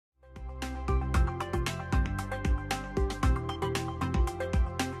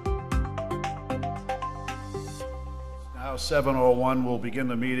7:01, we'll begin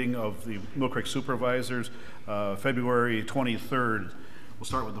the meeting of the Millcreek Supervisors, February 23rd. We'll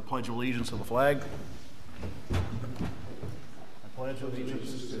start with the Pledge of Allegiance to the flag. I pledge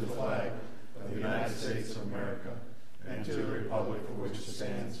allegiance to the flag of the United States of America and to the republic for which it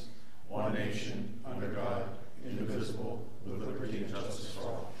stands, one nation, under God, indivisible, with liberty and justice for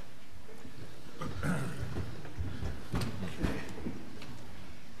all.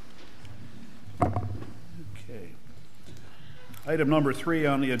 Okay. Item number 3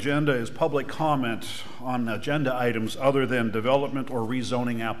 on the agenda is public comment on agenda items other than development or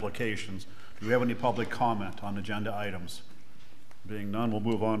rezoning applications. Do we have any public comment on agenda items? Being none, we'll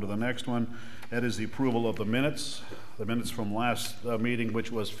move on to the next one. That is the approval of the minutes from last meeting,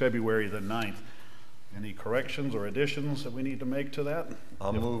 which was February the 9th. Any corrections or additions that we need to make to that?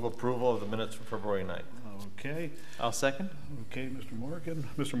 I'll move approval of the minutes for February 9th. Okay. I'll second. Okay, Mr. Morgan.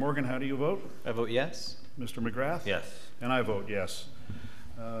 Mr. Morgan, how do you vote? I vote yes. Mr. McGrath? Yes. And I vote yes.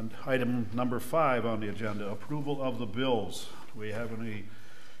 Item number 5 on the agenda, approval of the bills. Do we have any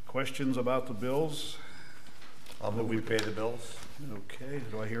questions about the bills? I'll move we pay the bills. Okay,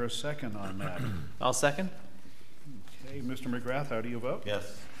 do I hear a second on that? I'll second. Okay, Mr. McGrath, how do you vote?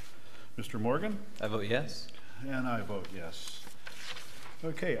 Yes. Mr. Morgan? I vote yes. And I vote yes.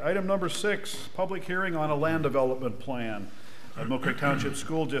 Okay, item number 6, public hearing on a land development plan at Millcreek Township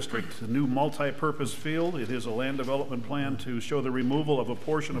School District, a new multi-purpose field. It is a land development plan to show the removal of a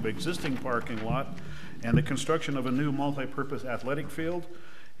portion of existing parking lot and the construction of a new multi-purpose athletic field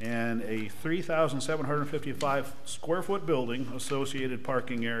and a 3,755 square foot building, associated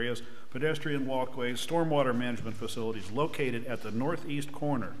parking areas, pedestrian walkways, stormwater management facilities located at the northeast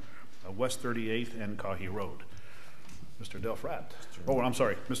corner of West 38th and Cahe Road. Mr. Delfrat. Oh, I'm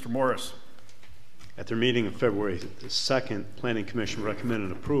sorry, Mr. Morris. At their meeting of February 2nd, Planning Commission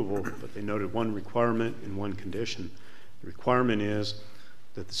recommended approval, but they noted one requirement and one condition. The requirement is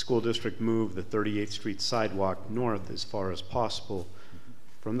that the school district move the 38th Street sidewalk north as far as possible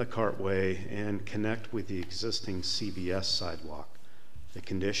from the cartway and connect with the existing CVS sidewalk. The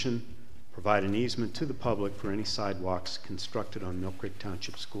condition, provide an easement to the public for any sidewalks constructed on Millcreek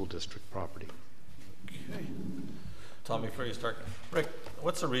Township School District property. Okay. Tom, before you start, Rick,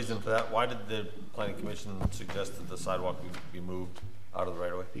 what's the reason for that? Why did the Planning Commission suggest that the sidewalk be moved out of the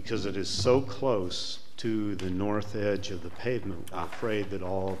right of way? Because it is so close to the north edge of the pavement, we're afraid that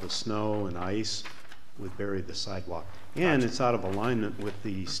all the snow and ice would bury the sidewalk. And it's out of alignment with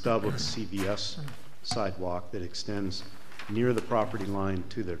the stub of CVS sidewalk that extends near the property line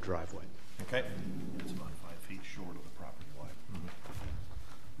to their driveway. Okay. It's about 5 feet short of the property line.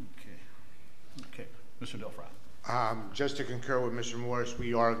 Okay. Okay. Mr. Delfrat. Just to concur with Mr. Morris,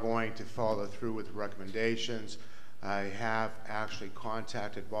 we are going to follow through with the recommendations. I have actually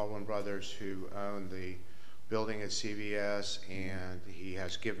contacted Baldwin Brothers, who own the building at CVS, and he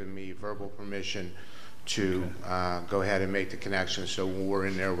has given me verbal permission to go ahead and make the connection. So when we're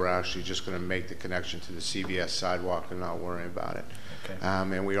in there, we're actually just going to make the connection to the CVS sidewalk and not worry about it. Okay.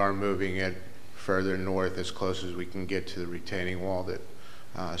 And we are moving it further north as close as we can get to the retaining wall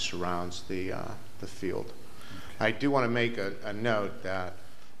that surrounds the field. I do want to make a note that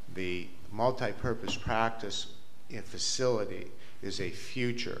the multi-purpose practice facility is a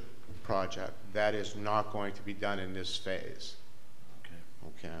future project. That is not going to be done in this phase.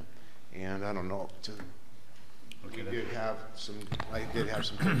 Okay. Okay. And I don't know. I did have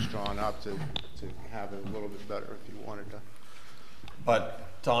some things drawn up to have it a little bit better if you wanted to.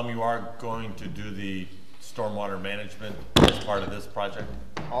 But Tom, you are going to do the stormwater management as part of this project?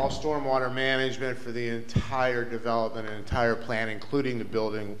 All stormwater management for the entire development and entire plan, including the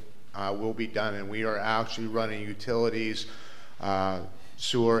building, will be done, and we are actually running utilities,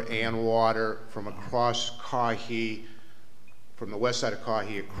 sewer and water from across Cahe, from the west side of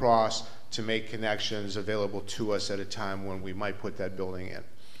Cahe across, to make connections available to us at a time when we might put that building in.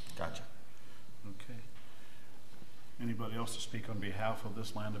 Gotcha. Okay. Anybody else to speak on behalf of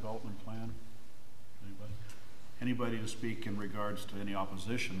this land development plan? Anybody? Anybody to speak in regards to any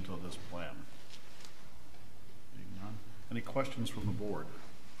opposition to this plan? Being none. Any questions from the board?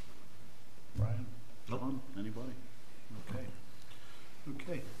 Brian? Nope. John? Anybody? Okay.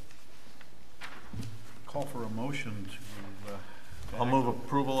 Okay. Call for a motion to I'll move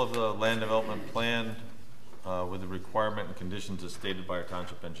approval of the land development plan with the requirement and conditions as stated by our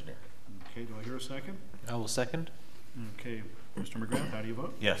township engineer. Okay, do I hear a second? I will second. Okay, Mr. McGrath, how do you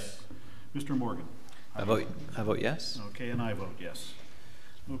vote? Yes. Mr. Morgan? I vote yes. Okay, and I vote yes.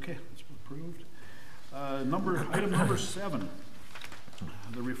 Okay, that's approved. Item number 7,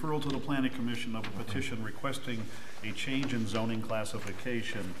 the referral to the Planning Commission of a petition requesting a change in zoning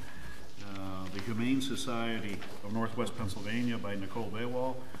classification. the Humane Society of Northwest Pennsylvania by Nicole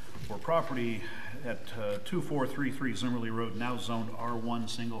Baywall for property at 2433 Zimmerly Road, now zoned R1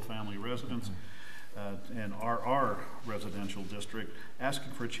 Single Family Residence and RR Residential District,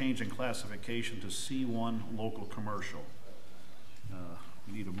 asking for a change in classification to C1 Local Commercial.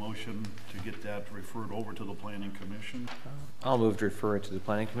 We need a motion to get that referred over to the Planning Commission. I'll move to refer it to the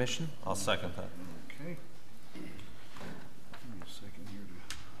Planning Commission. I'll second that. Okay. Give me a second here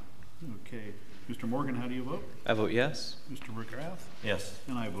to, okay. Mr. Morgan, how do you vote? I vote yes. Mr. McGrath? Yes.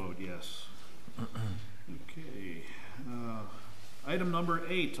 And I vote yes. Okay. Item number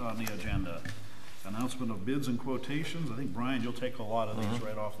 8 on the agenda. Announcement of bids and quotations. I think, Brian, you'll take a lot of these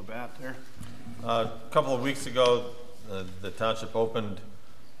right off the bat there. A couple of weeks ago, the township opened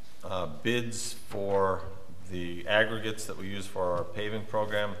bids for the aggregates that we use for our paving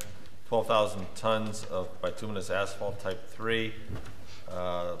program. 12,000 tons of bituminous asphalt type 3.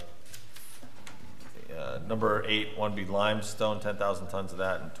 Number 8, 1B limestone, 10,000 tons of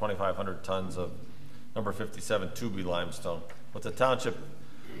that, and 2,500 tons of number 57, 2B limestone. What the township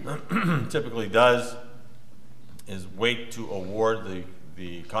typically does is wait to award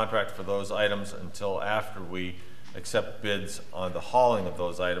the contract for those items until after we accept bids on the hauling of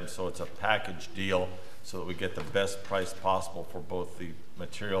those items, so it's a package deal so that we get the best price possible for both the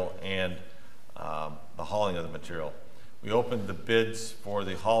material and the hauling of the material. We opened the bids for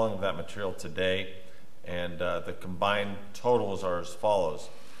the hauling of that material today, and the combined totals are as follows.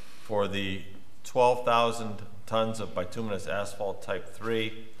 For the 12,000 tons of bituminous asphalt type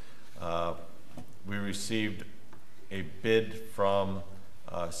 3, we received a bid from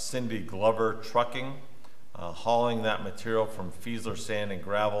Cindy Glover Trucking, hauling that material from Fiesler Sand and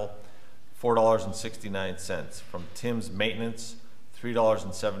Gravel, $4.69. From Tim's Maintenance,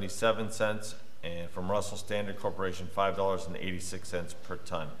 $3.77, and from Russell Standard Corporation, $5.86 per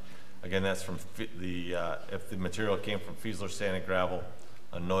ton. Again, that's from if the material came from Fiesler Sand and Gravel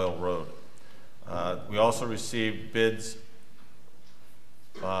on Noyle Road. We also received bids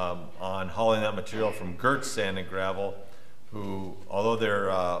on hauling that material from Gertz Sand and Gravel, who, although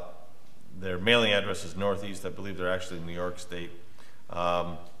their mailing address is Northeast, I believe they're actually in New York State.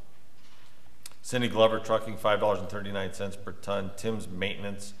 Cindy Glover Trucking, $5.39 per ton. Tim's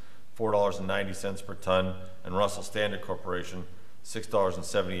Maintenance, $4.90 per ton. And Russell Standard Corporation,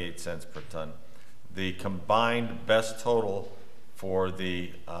 $6.78 per ton. The combined best total for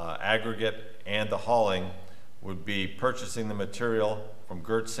the aggregate and the hauling would be purchasing the material from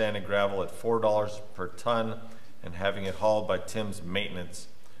Gertz Sand and Gravel at $4 per ton and having it hauled by Tim's Maintenance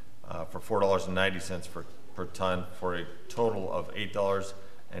for $4.90 per ton, for a total of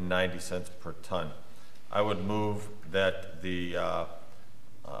 $8.90 per ton. I would move that the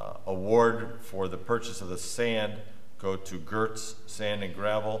award for the purchase of the sand go to Gertz Sand and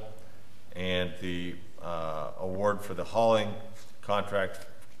Gravel, and the award for the hauling contract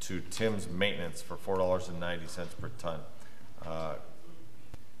to Tim's Maintenance for $4.90 per ton.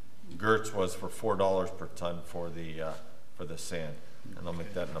 Gertz was for $4 per ton for the sand, and I'll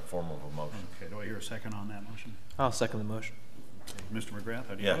make that in the form of a motion. Okay, do I hear a second on that motion? I'll second the motion. Okay. Mr. McGrath,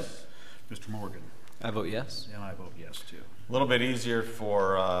 how do you Yes. vote? Mr. Morgan? I vote yes. And I vote yes, too. A little bit easier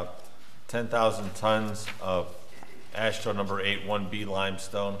for 10,000 tons of AASHTO number 8, 1B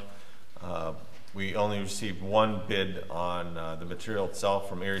limestone. We only received one bid on the material itself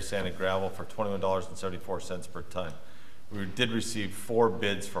from Erie Sand and Gravel for $21.74 per ton. We did receive 4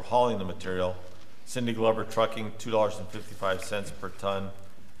 bids for hauling the material. Cindy Glover Trucking, $2.55 per ton.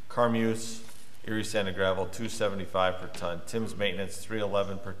 Carmuse, Erie Sand and Gravel, $2.75 per ton. Tim's Maintenance,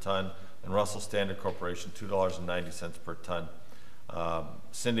 $3.11 per ton. And Russell Standard Corporation, $2.90 per ton.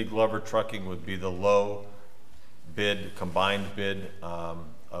 Cindy Glover Trucking would be the low bid, combined bid of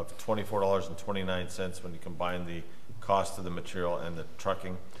 $24.29 when you combine the cost of the material and the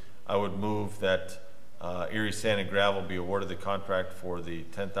trucking. I would move that Erie Sand and Gravel be awarded the contract for the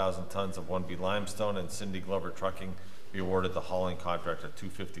 10,000 tons of 1B limestone, and Cindy Glover Trucking be awarded the hauling contract at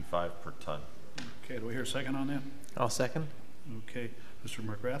 $2.55 per ton. Okay, do I hear a second on that? I'll second. Okay. Mr.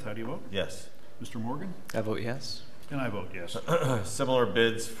 McGrath, how do you vote? Yes. Mr. Morgan? I vote yes. And I vote yes. Similar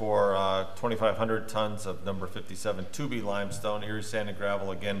bids for 2,500 tons of number 57 2B limestone. Erie Sand and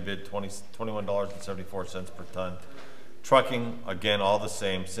Gravel again bid $21.74 per ton. Trucking again all the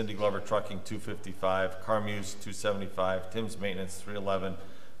same. Cindy Glover Trucking $2.55, Carmuse $2.75, Tim's Maintenance $3.11,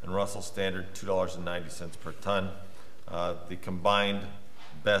 and Russell Standard $2.90 per ton. The combined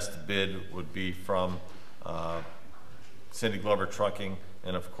best bid would be from Cindy Glover Trucking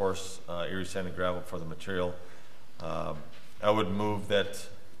and of course Erie Sand and Gravel for the material. I would move that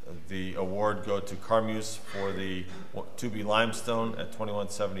the award go to Carmuse for the 2B limestone at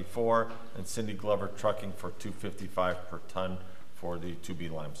 $21.74, and Cindy Glover Trucking for $2.55 per ton for the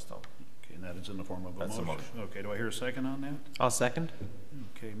 2B limestone. Okay, and that is in the form of a That's the motion. Okay, do I hear a second on that? I'll second.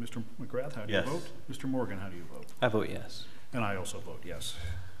 Okay, Mr. McGrath, how do Yes. you vote? Mr. Morgan, how do you vote? I vote yes. And I also vote yes.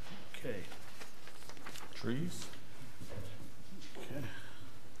 Okay. Trees? Okay.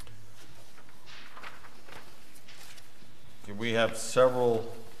 Okay, we have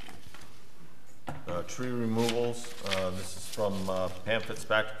several tree removals. This is from Pam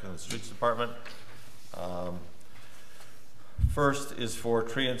Fitzpatrick in the Streets Department. First is for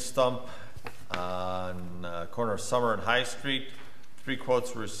tree and stump on corner of Summer and High Street. 3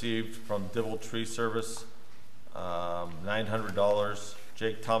 quotes were received from Dibble Tree Service, $900.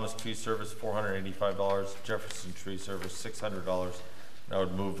 Jake Thomas Tree Service, $485. Jefferson Tree Service, $600. And I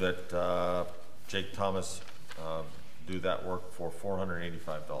would move that Jake Thomas do that work for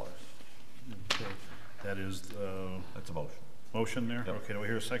 $485. Okay, that is the That's a motion. motion there? Yep. Okay, do I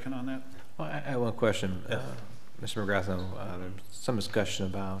hear a second on that? Well, I have one question. Yes. Mr. McGrath, there's some discussion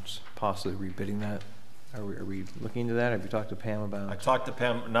about possibly rebidding that. Are we looking into that? Have you talked to Pam I about? talked to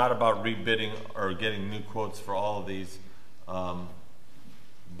Pam, not about rebidding or getting new quotes for all of these,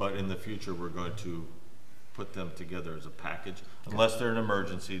 but in the future, we're going to put them together as a package, unless they're an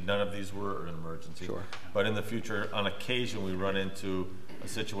emergency. None of these were an emergency. Sure. But in the future, on occasion, we run into a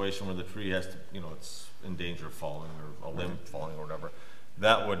situation where the tree has to, it's in danger of falling, or a limb falling or whatever.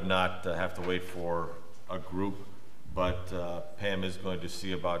 That would not have to wait for a group, but Pam is going to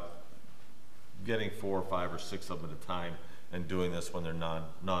see about getting 4 or 5 or 6 of them at a time and doing this when they're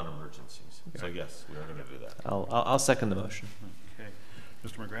non-emergencies. So yes, we are going to do that. I'll second the motion. Okay.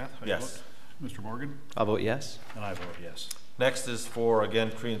 Mr. McGrath, how do you Yes. vote? Mr. Morgan? I'll vote yes. And I vote yes. Next is for, again,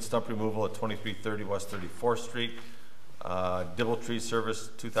 tree and stump removal at 2330 West 34th Street. Dibble Tree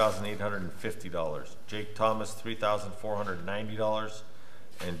Service, $2,850. Jake Thomas, $3,490.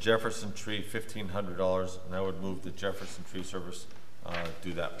 And Jefferson Tree, $1,500. And I would move the Jefferson Tree Service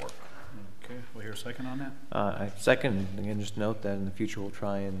do that work. Okay, we'll hear a second on that? I second. Again, just note that in the future we'll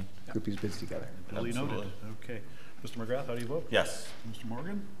try and group these bids together. Duly noted. Absolutely. Okay. Mr. McGrath, how do you vote? Yes. Mr.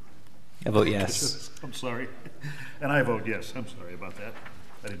 Morgan? I vote yes. I'm sorry. And I vote yes. I'm sorry about that.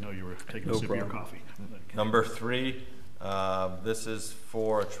 I didn't know you were taking a No sip of your problem. coffee. Okay. Number 3, this is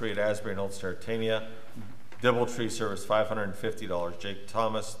for a tree at Asbury and Old Stertania. Dibble Tree Service, $550. Jake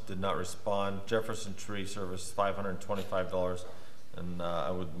Thomas did not respond. Jefferson Tree Service, $525. And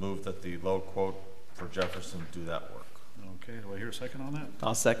I would move that the low quote for Jefferson do that work. Okay, do I hear a second on that?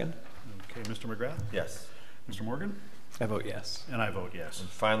 I'll second. Okay, Mr. McGrath? Yes. Mr. Morgan? I vote yes. And I vote yes. And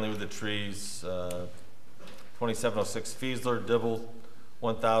finally, with the trees, 2706 Fiesler, Dibble,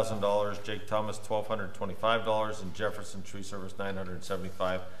 $1,000. Jake Thomas, $1,225. And Jefferson Tree Service,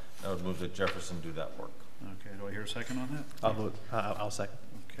 $975. I would move that Jefferson do that work. Okay, do I hear a second on that? I'll second.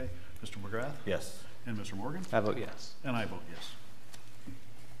 Okay, Mr. McGrath? Yes. And Mr. Morgan? I vote yes. And I vote yes.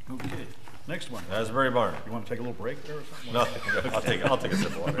 Okay, next one. Asbury Barn. You want to take a little break there or something? No, I'll take a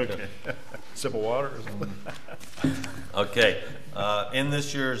sip of water. Okay. Sip of water or something? Okay, in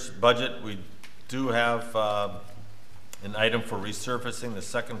this year's budget, we do have an item for resurfacing the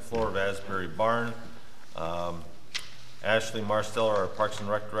 2nd floor of Asbury Barn. Ashley Marsteller, our Parks and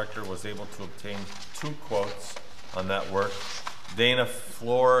Rec Director, was able to obtain 2 quotes on that work. Dana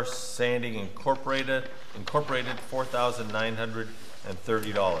Floor Sanding Incorporated,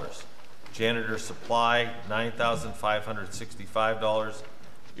 $4,930. Janitor Supply, $9,565.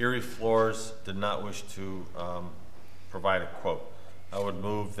 Erie Floors did not wish to provide a quote. I would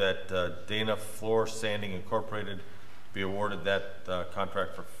move that Dana Floor Sanding Incorporated be awarded that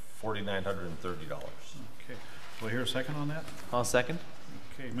contract for $4,930. Okay, do I hear a second on that? I'll second.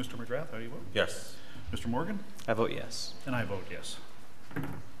 Okay, Mr. McGrath, how do you vote? Yes. Mr. Morgan? I vote yes. And I vote yes.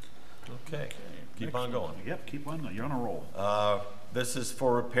 Okay. Keep Next on one. going. Yep, keep on, you're on a roll. This is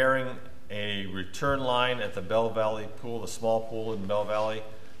for repairing a return line at the Bell Valley Pool, the small pool in Bell Valley.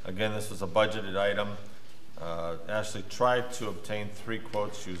 Again, this was a budgeted item. Ashley tried to obtain 3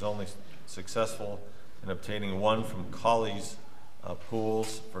 quotes. She was only successful in obtaining 1 from Colley's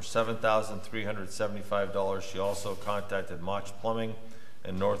Pools for $7,375. She also contacted Mach Plumbing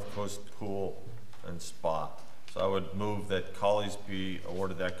and North Coast Pool and Spa. So I would move that Colley's be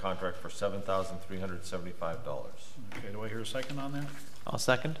awarded that contract for $7,375. Okay, do I hear a second on that? I'll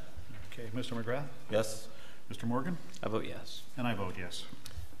second. Okay, Mr. McGrath? Yes? Mr. Morgan? I vote yes. And I vote yes.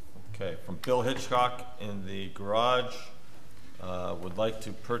 Okay, from Bill Hitchcock in the garage, would like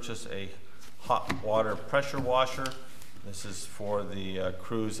to purchase a hot water pressure washer. This is for the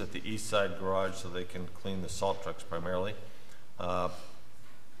crews at the east side garage so they can clean the salt trucks primarily.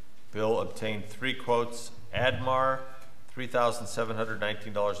 Bill obtained 3 quotes. Admar,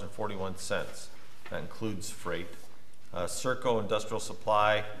 $3,719.41. That includes freight. Serco Industrial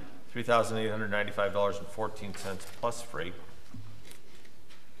Supply, $3,895.14 plus freight.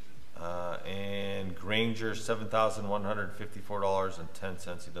 And Granger,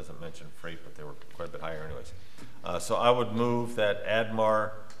 $7,154.10. He doesn't mention freight, but they were quite a bit higher anyways. So I would move that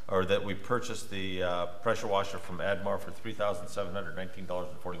Admar, or that we purchase the pressure washer from Admar for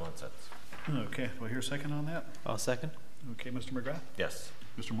 $3,719.41. Okay, do I hear a second on that? I'll second. Okay, Mr. McGrath? Yes.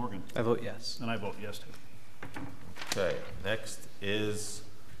 Mr. Morgan? I vote yes. And I vote yes too. Okay, next is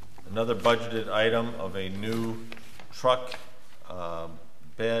another budgeted item of a new truck,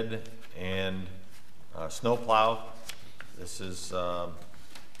 bed, and snowplow. This is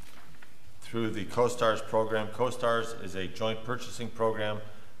through the CoStars program. CoStars is a joint purchasing program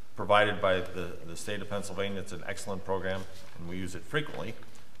provided by the state of Pennsylvania. It's an excellent program, and we use it frequently.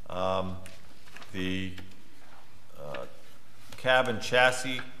 The cab and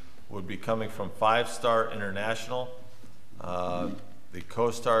chassis would be coming from 5 Star International. The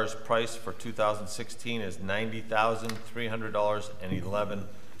CoStar's price for 2016 is $90,300.11.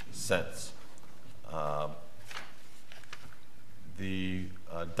 The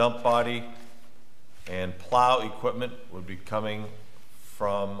dump body and plow equipment would be coming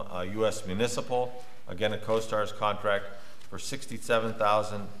from U.S. Municipal, again a CoStar's contract, for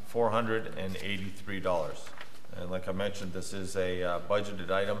 $67,483. And like I mentioned, this is a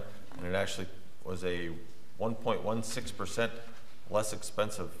budgeted item, and it actually was a 1.16% less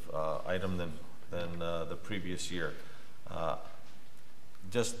expensive item than the previous year.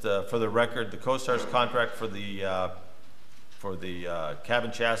 Just for the record, the CoStar's contract for the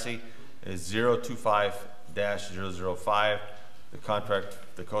cabin chassis is 025-005.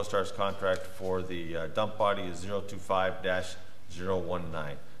 The CoStar's contract for the dump body is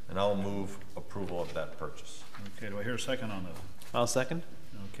 025-019. And I'll move approval of that purchase. Okay, do I hear a second on that? I'll second.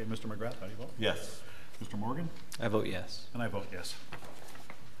 Okay, Mr. McGrath, how do you vote? Yes. Mr. Morgan? I vote yes. And I vote yes.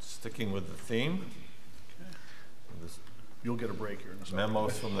 Sticking with the theme, this You'll get a break here in a second.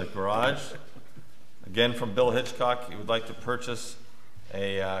 memos from the garage. Again, from Bill Hitchcock, he would like to purchase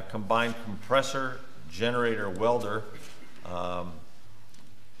a combined compressor generator welder.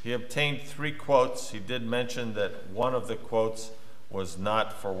 He obtained 3 quotes. He did mention that one of the quotes was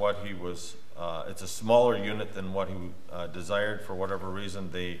not for what he was, it's a smaller unit than what he desired for whatever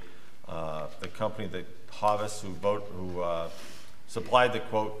reason. The company that Hovis, who supplied the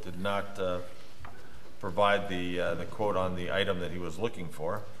quote, did not provide the quote on the item that he was looking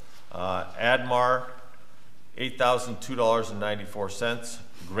for. Admar, $8,002.94.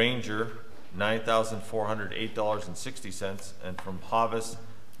 Granger, $9,408.60. And from Hovis,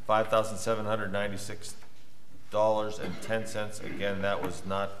 $5,796.10. Again, that was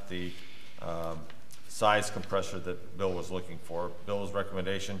not the size compressor that Bill was looking for. Bill's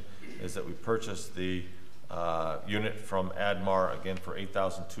recommendation is that we purchase the unit from Admar, again, for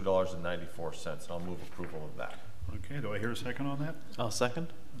 $8,002.94. And I'll move approval of that. Okay, do I hear a second on that? I'll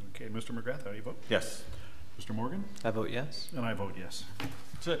second. Okay, Mr. McGrath, how do you vote? Yes. Mr. Morgan? I vote yes. And I vote yes.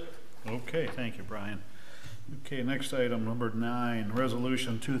 That's it. Okay, thank you, Brian. Okay, next item, number 9,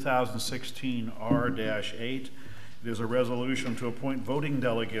 Resolution 2016 R-8. It is a resolution to appoint voting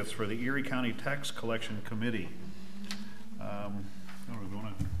delegates for the Erie County Tax Collection Committee.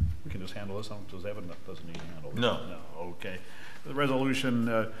 We can just handle this. Does Evan doesn't need to handle it? No. No. Okay. The resolution,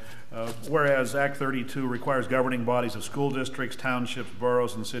 whereas Act 32 requires governing bodies of school districts, townships,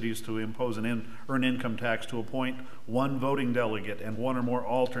 boroughs, and cities to impose an earned income tax to appoint 1 voting delegate and 1 or more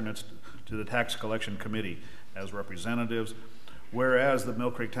alternates to the Tax Collection Committee as representatives. Whereas the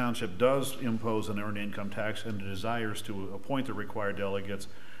Millcreek Township does impose an earned income tax and desires to appoint the required delegates,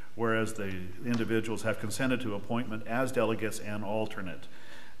 whereas the individuals have consented to appointment as delegates and alternate.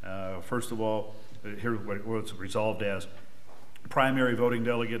 First of all, here what's resolved as: primary voting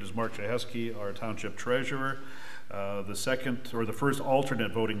delegate is Mark Jaheski, our township treasurer. The second, or the first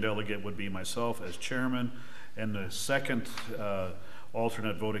alternate voting delegate would be myself as chairman, and the second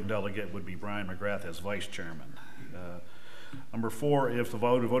alternate voting delegate would be Brian McGrath as vice chairman. Number 4, if the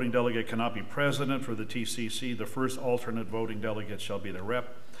voting delegate cannot be president for the TCC, the first alternate voting delegate shall be the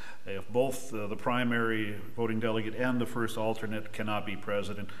rep. If both the primary voting delegate and the first alternate cannot be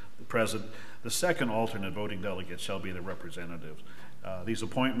present, the second alternate voting delegate shall be the representatives. These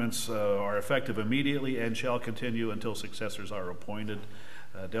appointments are effective immediately and shall continue until successors are appointed.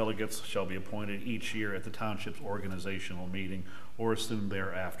 Delegates shall be appointed each year at the township's organizational meeting or soon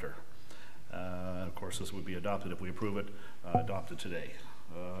thereafter. Of course, this would be adopted if we approve it, adopted today.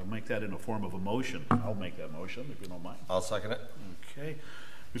 Make that in the form of a motion. I'll make that motion if you don't mind. I'll second it. Okay.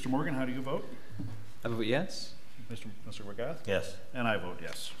 Mr. Morgan, how do you vote? I vote yes. Mr. McGrath? Yes. And I vote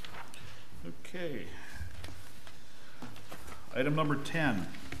yes. Okay. Item number 10.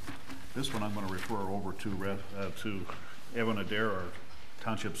 This one I'm going to refer over to Evan Adair, our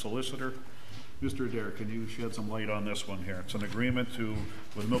township solicitor. Mr. Adair, can you shed some light on this one here? It's an agreement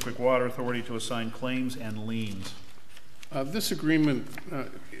with Millcreek Water Authority to assign claims and liens. This agreement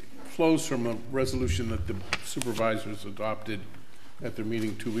flows from a resolution that the supervisors adopted at their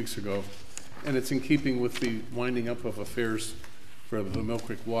meeting 2 weeks ago, and it's in keeping with the winding up of affairs for the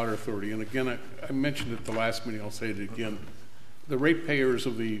Millcreek Water Authority. And again, I mentioned at the last meeting, I'll say it again, the ratepayers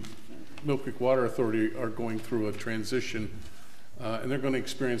of the Millcreek Water Authority are going through a transition, and they're going to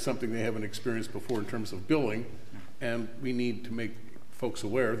experience something they haven't experienced before in terms of billing, and we need to make folks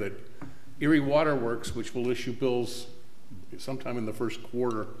aware that Erie Water Works, which will issue bills sometime in the first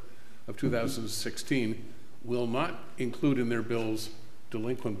quarter of 2016, will not include in their bills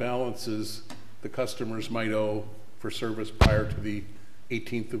delinquent balances the customers might owe for service prior to the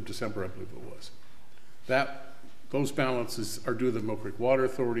 18th of December, I believe it was. Those balances are due to the Millcreek Water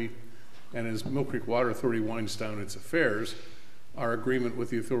Authority, and as Millcreek Water Authority winds down its affairs, our agreement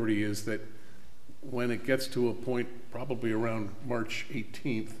with the authority is that when it gets to a point probably around March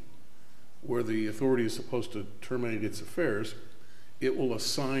 18th, where the authority is supposed to terminate its affairs, it will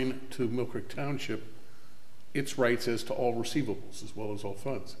assign to Millcreek Township its rights as to all receivables as well as all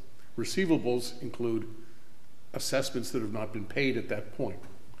funds. Receivables include assessments that have not been paid at that point.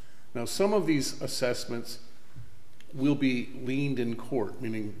 Now, some of these assessments will be liened in court,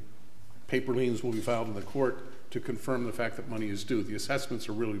 meaning paper liens will be filed in the court to confirm the fact that money is due. The assessments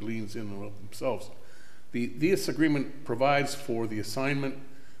are really liens in and of themselves. This agreement provides for the assignment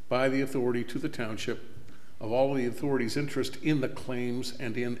by the authority to the township of all of the authority's interest in the claims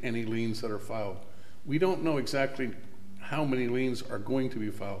and in any liens that are filed. We don't know exactly how many liens are going to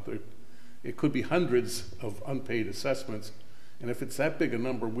be filed. It could be hundreds of unpaid assessments, and if it's that big a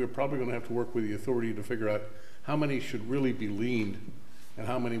number, we're probably going to have to work with the authority to figure out how many should really be liened and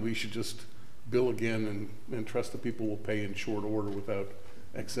how many we should just bill again and trust that people will pay in short order without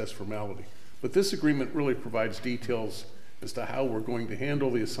excess formality. But this agreement really provides details as to how we're going to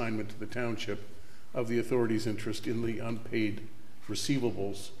handle the assignment to the township of the authority's interest in the unpaid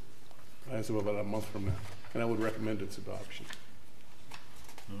receivables as of about a month from now. And I would recommend its adoption.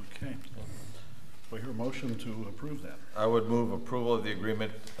 Okay. Do I hear a motion to approve that? I would move approval of the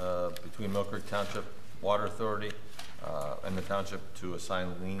agreement between Millcreek Township Water Authority and the township to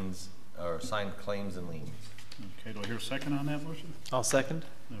assign liens or assign claims and liens. Okay, do I hear a second on that motion? I'll second.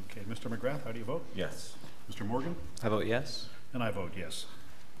 Okay, Mr. McGrath, how do you vote? Yes. Mr. Morgan? I vote yes. And I vote yes.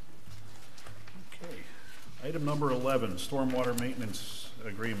 Okay. Item number 11, Stormwater Maintenance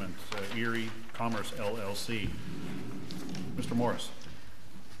Agreement, Erie Commerce LLC. Mr. Morris.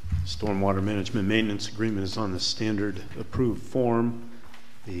 Stormwater Management Maintenance Agreement is on the standard approved form.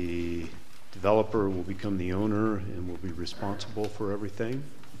 The developer will become the owner and will be responsible for everything.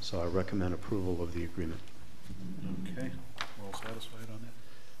 So I recommend approval of the agreement. Okay, we're all satisfied on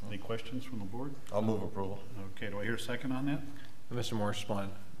that. Any questions from the board? I'll move approval. Okay, do I hear a second on that? Mr. Morris, want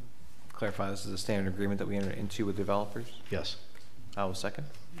to clarify this is a standard agreement that we entered into with developers? Yes. I will second.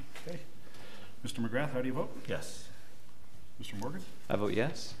 Okay. Mr. McGrath, how do you vote? Yes. Mr. Morgan? I vote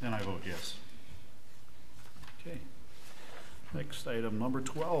yes. And I vote yes. Okay. Next item, number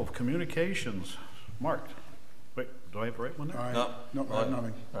 12, communications. Mark, wait, do I have the right one there? No, I have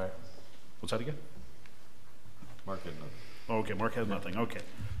nothing. All right. What's that again? Mark had nothing. Oh, okay, Mark has nothing. Okay.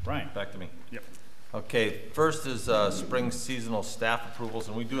 Brian? Back to me. Yep. Okay, first is spring seasonal staff approvals,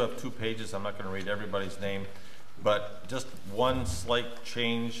 and we do have 2 pages. I'm not going to read everybody's name, but just one slight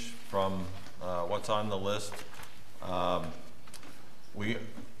change from what's on the list. We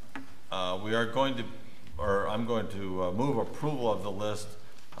are going to, or I'm going to move approval of the list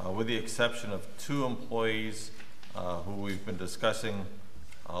with the exception of 2 employees who we've been discussing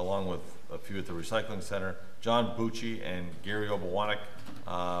along with a few at the recycling center, John Bucci and Gary Obawanek.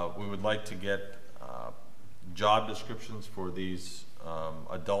 We would like to get job descriptions for these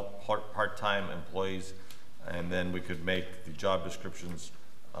adult part-time employees, and then we could make the job descriptions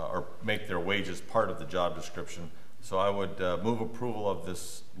or make their wages part of the job description. So I would move approval of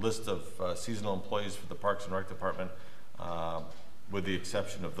this list of seasonal employees for the Parks and Rec Department with the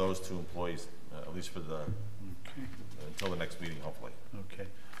exception of those 2 employees, at least for the until the next meeting, hopefully. Okay.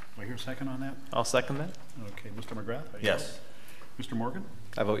 Do I hear a second on that? I'll second that. Okay, Mr. McGrath? how do you Yes. vote? Mr. Morgan?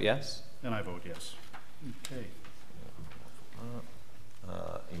 I vote yes. And I vote yes. Okay.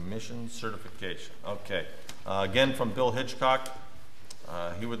 Emission certification. Okay. Again, from Bill Hitchcock.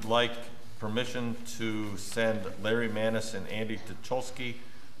 He would like permission to send Larry Manis and Andy Tucholsky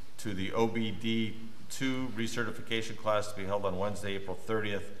to the OBD2 recertification class to be held on Wednesday, April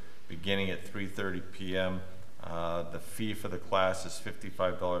 30th, beginning at 3:30 p.m. The fee for the class is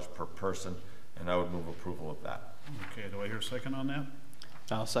 $55 per person, and I would move approval of that. Okay, do I hear a second on that?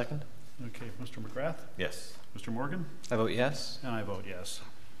 I'll second. Okay, Mr. McGrath? Yes. Mr. Morgan? I vote yes. And I vote yes.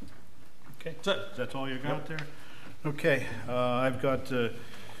 Okay, That's all you got there? Okay, I've got a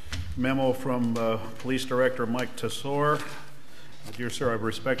memo from Police Director Mike Tesor. Dear sir, I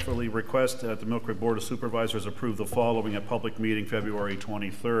respectfully request that the Millcreek Board of Supervisors approve the following at public meeting February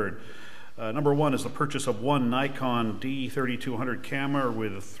 23rd. Number one is the purchase of one Nikon D3200 camera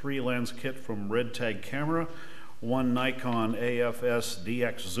with a 3-lens kit from Red Tag Camera, one Nikon AFS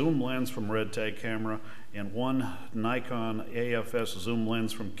DX zoom lens from Red Tag Camera, and one Nikon AFS zoom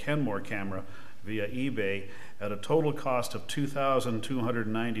lens from Kenmore Camera via eBay at a total cost of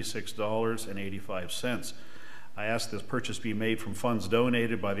 $2,296.85. I ask this purchase be made from funds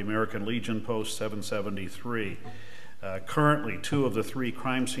donated by the American Legion Post 773. Currently, 2 of the 3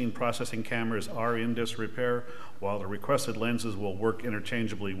 crime scene processing cameras are in disrepair, while the requested lenses will work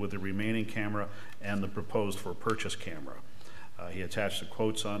interchangeably with the remaining camera and the proposed for purchase camera. He attached the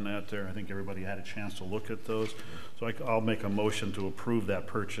quotes on that there. I think everybody had a chance to look at those. So I'll make a motion to approve that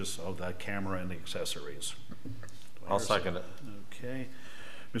purchase of that camera and the accessories. I'll second it. Okay.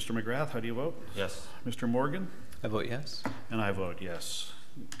 Mr. McGrath, how do you vote? Yes. Mr. Morgan? I vote yes. And I vote yes.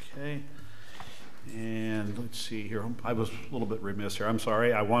 Okay. And let's see here. I was a little bit remiss here. I'm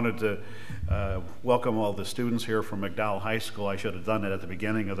sorry. I wanted to welcome all the students here from McDowell High School. I should have done it at the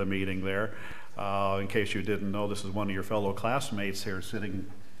beginning of the meeting there. In case you didn't know, this is one of your fellow classmates here sitting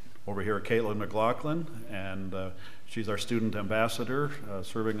over here, Caitlin McLaughlin, and she's our student ambassador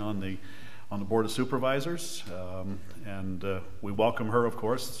serving on the Board of Supervisors. We welcome her, of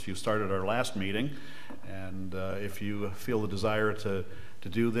course. She started our last meeting. And if you feel the desire to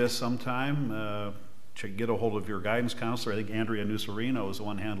do this sometime, get a hold of your guidance counselor. I think Andrea Nucerino is the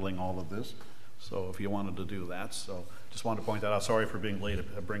one handling all of this. So if you wanted to do that. So just wanted to point that out. Sorry for being late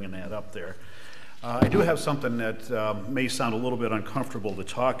at bringing that up there. I do have something that may sound a little bit uncomfortable to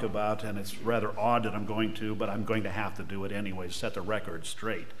talk about, and it's rather odd that I'm going to, but I'm going to have to do it anyway, set the record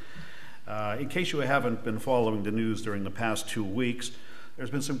straight. In case you haven't been following the news during the past 2 weeks, there's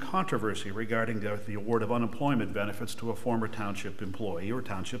been some controversy regarding the award of unemployment benefits to a former township employee or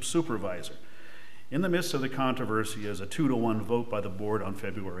township supervisor. In the midst of the controversy is a 2-to-1 vote by the board on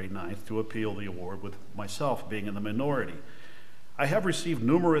February 9th to appeal the award, with myself being in the minority. I have received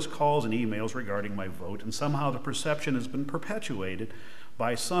numerous calls and emails regarding my vote, and somehow the perception has been perpetuated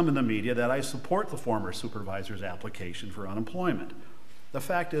by some in the media that I support the former supervisor's application for unemployment. The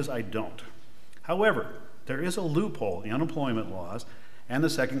fact is I don't. However, there is a loophole in unemployment laws and the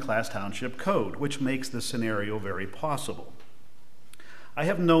second-class township code, which makes this scenario very possible. I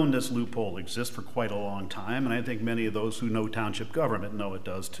have known this loophole exists for quite a long time, and I think many of those who know township government know it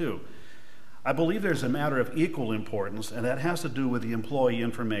does too. I believe there's a matter of equal importance, and that has to do with the employee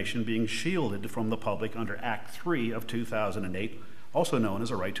information being shielded from the public under Act 3 of 2008, also known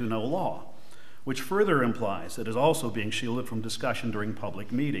as a right to know law, which further implies it is also being shielded from discussion during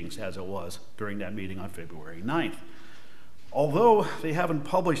public meetings, as it was during that meeting on February 9th. Although they haven't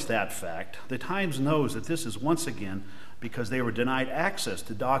published that fact, the Times knows that this is once again because they were denied access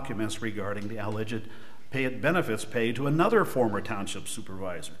to documents regarding the alleged benefits paid to another former township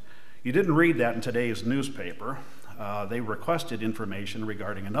supervisor. You didn't read that in today's newspaper. They requested information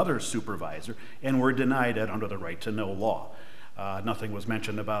regarding another supervisor and were denied it under the right to know law. Nothing was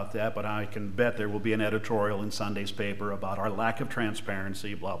mentioned about that, but I can bet there will be an editorial in Sunday's paper about our lack of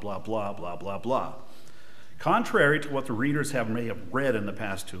transparency, blah, blah, blah, blah, blah, blah. Contrary to what the readers may have read in the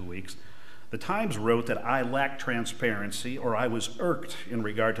past 2 weeks, the Times wrote that I lacked transparency or I was irked in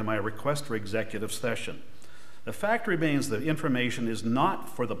regard to my request for executive session. The fact remains that information is not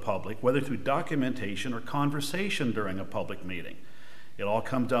for the public, whether through documentation or conversation during a public meeting. It all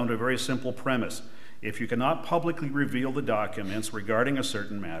comes down to a very simple premise. If you cannot publicly reveal the documents regarding a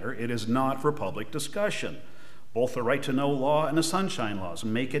certain matter, it is not for public discussion. Both the right to know law and the sunshine laws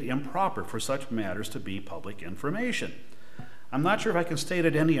make it improper for such matters to be public information. I'm not sure if I can state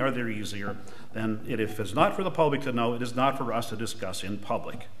it any other easier than if it's not for the public to know, it is not for us to discuss in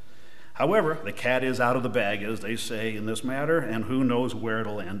public. However, the cat is out of the bag, as they say in this matter, and who knows where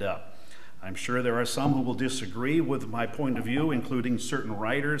it'll end up. I'm sure there are some who will disagree with my point of view, including certain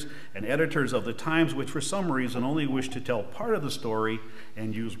writers and editors of the Times, which for some reason only wish to tell part of the story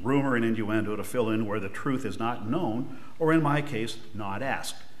and use rumor and innuendo to fill in where the truth is not known, or in my case, not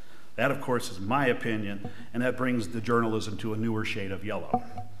asked. That, of course, is my opinion, and that brings the journalism to a newer shade of yellow.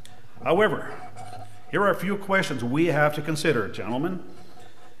 However, here are a few questions we have to consider, gentlemen.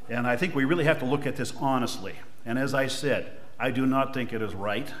 And I think we really have to look at this honestly. And as I said, I do not think it is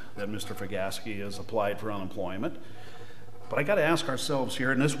right that Mr. Fagaski has applied for unemployment. But I got to ask ourselves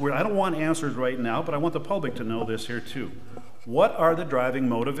here, and I don't want answers right now, but I want the public to know this here too. What are the driving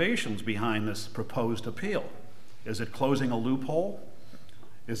motivations behind this proposed appeal? Is it closing a loophole?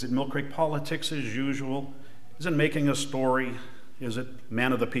 Is it Millcreek politics as usual? Is it making a story? Is it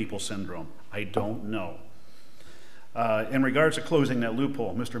man of the people syndrome? I don't know. In regards to closing that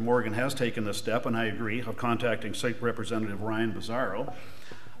loophole, Mr. Morgan has taken the step, and I agree, of contacting State Representative Ryan Bizzarro.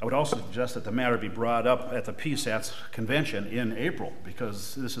 I would also suggest that the matter be brought up at the PSAT's convention in April,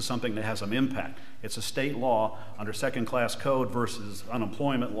 because this is something that has some impact. It's a state law under second-class code versus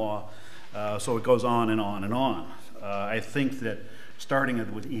unemployment law, so it goes on and on and on. I think that starting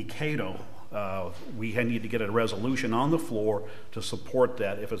with ECATO, we need to get a resolution on the floor to support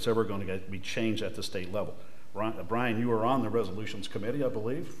that if it's ever going to be changed at the state level. Brian, you were on the resolutions committee, I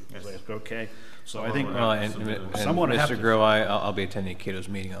believe. Yes. Okay. So I think And someone would have Mr. to. Groh, I'll be attending Cato's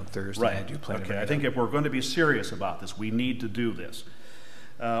meeting on Thursday. Right. I do plan to Okay. bring I it think up. if we're going to be serious about this, we need to do this.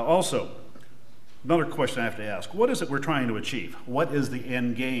 Also, another question I have to ask: what is it we're trying to achieve? What is the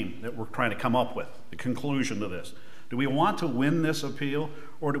end game that we're trying to come up with? The conclusion to this? Do we want to win this appeal,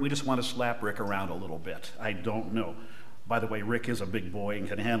 or do we just want to slap Rick around a little bit? I don't know. By the way, Rick is a big boy and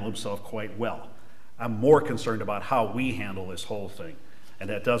can handle himself quite well. I'm more concerned about how we handle this whole thing, and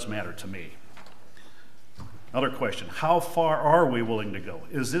that does matter to me. Another question: how far are we willing to go?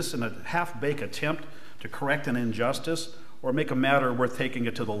 Is this a half-baked attempt to correct an injustice, or make a matter worth taking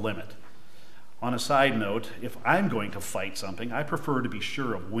it to the limit? On a side note, if I'm going to fight something, I prefer to be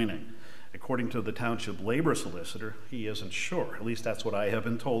sure of winning. According to the township labor solicitor, he isn't sure. At least that's what I have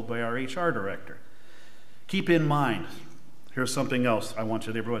been told by our HR director. Keep in mind, here's something else I want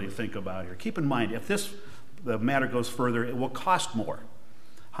everybody to think about here. Keep in mind, if the matter goes further, it will cost more.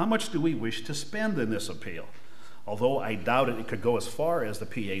 How much do we wish to spend in this appeal? Although I doubt it could go as far as the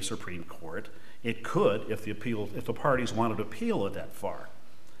PA Supreme Court, it could if the parties wanted to appeal it that far.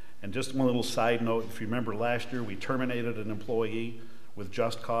 And just one little side note, if you remember last year, we terminated an employee with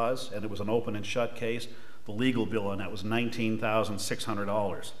just cause, and it was an open and shut case. The legal bill on that was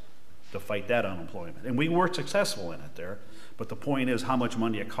 $19,600 to fight that unemployment. And we were successful in it there, but the point is how much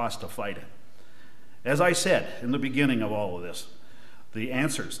money it costs to fight it. As I said in the beginning of all of this, the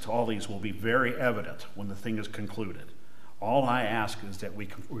answers to all these will be very evident when the thing is concluded. All I ask is that we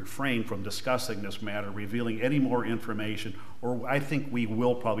refrain from discussing this matter, revealing any more information, or I think we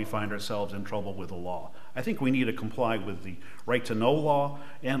will probably find ourselves in trouble with the law. I think we need to comply with the right to know law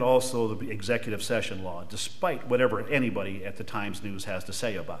and also the executive session law, despite whatever anybody at the Times News has to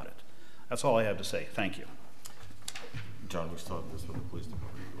say about it. That's all I have to say. Thank you. John, we still have this with the police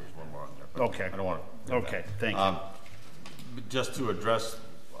department. There's one more on there. But Okay. I don't want to. Okay, thank you. Just to address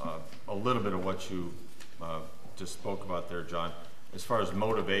a little bit of what you just spoke about there, John, as far as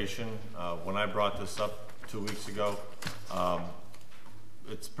motivation, when I brought this up 2 weeks ago,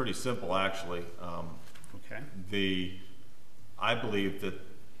 it's pretty simple actually. Okay. I believe that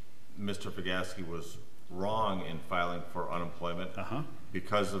Mr. Fagaski was wrong in filing for unemployment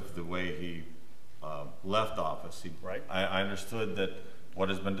because of the way he left office. Right. I understood that what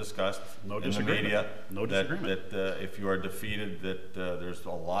has been discussed in the media, that if you are defeated, that there's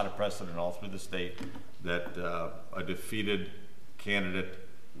a lot of precedent all through the state that a defeated candidate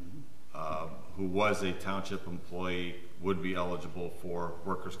who was a township employee would be eligible for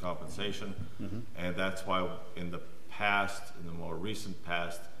workers' compensation. And that's why in the past, in the more recent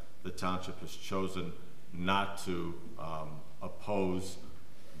past, the township has chosen not to oppose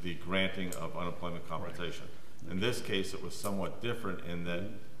the granting of unemployment compensation. Right. In this case, it was somewhat different in that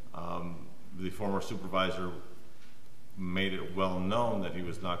the former supervisor made it well known that he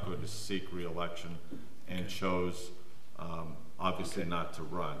was not going to seek re-election and chose obviously not to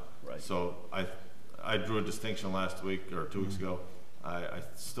run. Right. So I drew a distinction last week or 2 weeks ago. I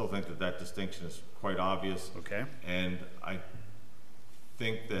still think that that distinction is quite obvious. Okay. And I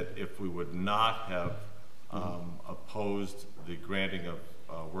think that if we would not have opposed the granting of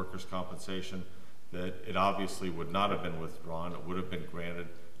workers' compensation, that it obviously would not have been withdrawn. It would have been granted,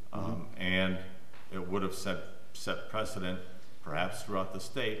 and it would have set precedent, perhaps throughout the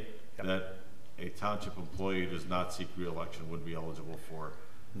state, that a township employee who does not seek re-election would be eligible for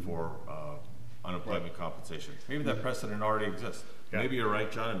unemployment compensation. Maybe that precedent already exists. Maybe you're right,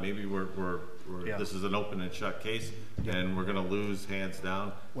 John, and maybe this is an open and shut case, and we're going to lose hands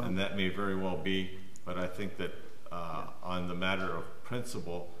down, and that may very well be. But I think that on the matter of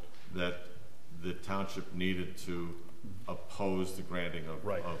principle, that the township needed to oppose the granting of,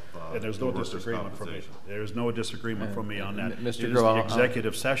 Right. of And there's the no workers' disagreement from me. compensation. There's no disagreement from me on that. Mr. It is Groh, the I'll-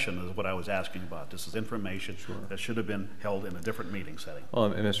 executive session is what I was asking about. This is information that should have been held in a different meeting setting. Well,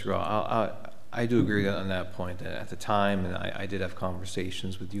 and Mr. Groh, I do agree on that point. That at the time, and I did have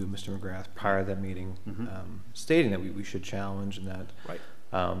conversations with you and Mr. McGrath prior to that meeting, stating that we should challenge and that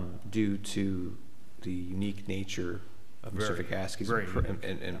Right. due to the unique nature of Mr. Very, Vigaski's very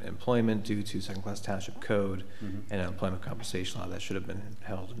unique, employment due to second-class township code and employment compensation law, that should have been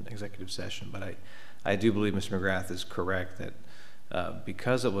held in executive session. But I do believe Mr. McGrath is correct that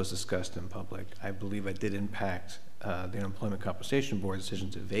because it was discussed in public, I believe it did impact the Unemployment Compensation Board's decision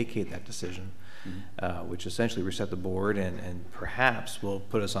to vacate that decision, which essentially reset the board and perhaps will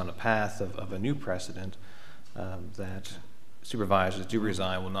put us on a path of a new precedent that supervisors do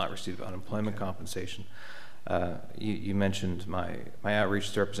resign will not receive unemployment compensation. You mentioned my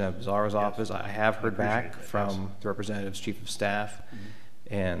outreach to Representative Bizarro's office. I have heard back from the representative's chief of staff,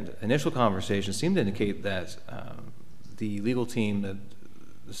 and initial conversations seem to indicate that the legal team that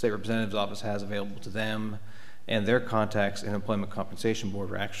the state representative's office has available to them and their contacts in Employment Compensation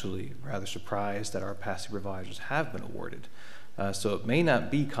Board were actually rather surprised that our past supervisors have been awarded. So it may not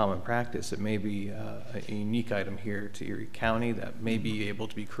be common practice. It may be a unique item here to Erie County that may be able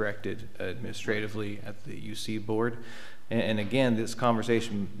to be corrected administratively at the UC board. And again, this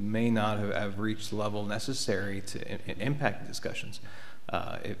conversation may not have reached the level necessary to impact the discussions,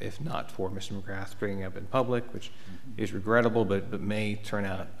 if not for Mr. McGrath bringing it up in public, which is regrettable, but may turn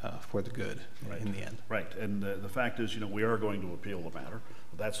out for the good in the end. Right, and the fact is, we are going to appeal the matter.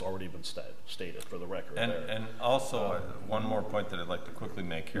 That's already been stated for the record. And also, one more point that I'd like to quickly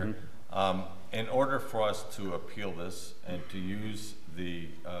make here. In order for us to appeal this and to use the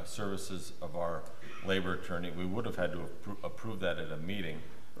services of our labor attorney, we would have had to approve that at a meeting.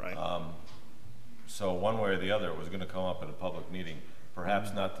 Right. So one way or the other, it was going to come up at a public meeting,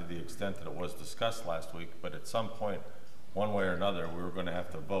 perhaps not to the extent that it was discussed last week, but at some point, one way or another, we were going to have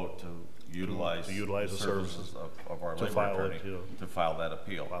to vote to utilize the services of our to labor file attorney it, to file that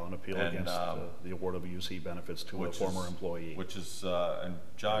appeal. File an appeal And, against the award of UC benefits to a former employee. Which is, and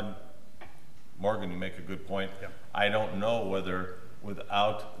John Morgan, you make a good point. Yeah. I don't know whether,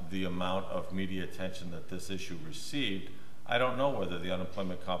 without the amount of media attention that this issue received, I don't know whether the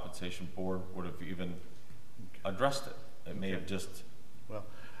Unemployment Compensation Board would have even addressed it. It may have just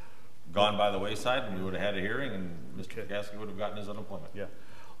gone by the wayside, and we would have had a hearing, and Mr. Vigaski would have gotten his unemployment. Yeah.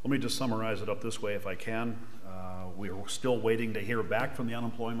 Let me just summarize it up this way if I can. We are still waiting to hear back from the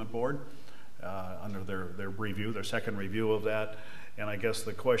Unemployment Board under their review, their second review of that. And I guess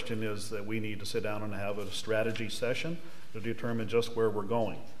the question is that we need to sit down and have a strategy session to determine just where we're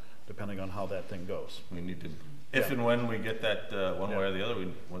going, depending on how that thing goes. We need to, if and when we get that one way or the other,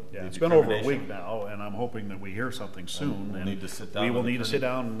 It's been over a week now, and I'm hoping that we hear something soon. We'll need to sit down. We will need to sit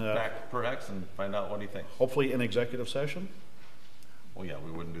down, back perhaps, and find out what he thinks. hopefully in executive session. Well, yeah,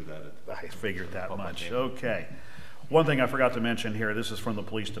 we wouldn't do that. I figured that Public much. hearing. Okay. One thing I forgot to mention here, this is from the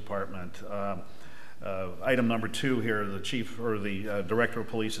police department. Item number 2 here, the chief or the director of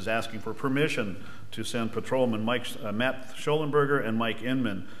police is asking for permission to send patrolman Matt Schollenberger and Mike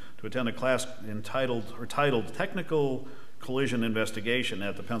Inman to attend a class titled Technical Collision Investigation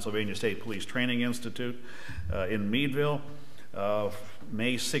at the Pennsylvania State Police Training Institute in Meadville,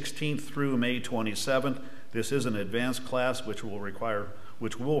 May 16th through May 27th. This is an advanced class which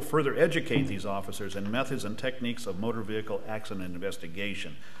will further educate these officers in methods and techniques of motor vehicle accident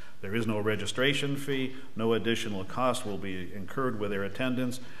investigation. There is no registration fee, no additional cost will be incurred with their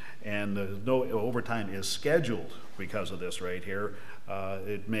attendance, and no overtime is scheduled because of this right here.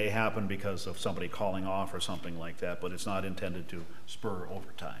 It may happen because of somebody calling off or something like that, but it's not intended to spur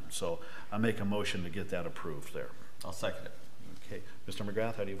overtime. So I make a motion to get that approved there. I'll second it. Okay, Mr.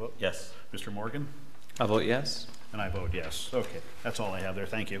 McGrath, how do you vote? Yes. Mr. Morgan? I vote yes. And I vote yes. Okay, that's all I have there.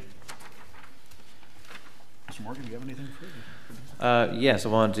 Thank you. Mr. Morgan, do you have anything further? Yes, I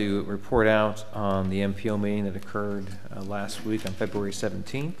wanted to report out on the MPO meeting that occurred last week on February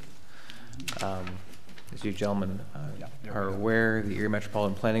 17th. As you gentlemen are aware, the Erie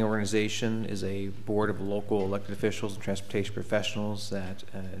Metropolitan Planning Organization is a board of local elected officials and transportation professionals that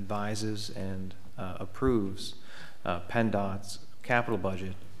advises and approves PennDOT's capital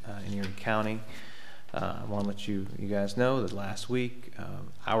budget in Erie County. I want to let you guys know that last week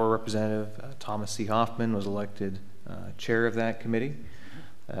our representative Thomas C. Hoffman was elected chair of that committee,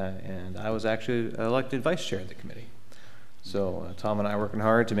 and I was actually elected vice chair of the committee. So Tom and I are working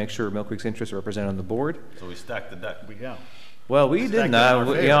hard to make sure Millcreek's interests are represented on the board. So we stacked the deck. Well, we did not.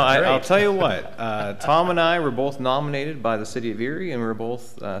 I'll tell you what. Tom and I were both nominated by the city of Erie, and we were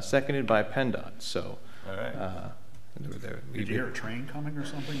both seconded by PennDOT. So All right. Did you hear a train coming or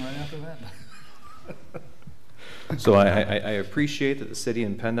something right after that? So I appreciate that the city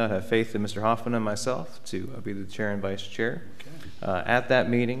and PennDOT have faith in Mr. Hoffman and myself to be the chair and vice chair. Okay. At that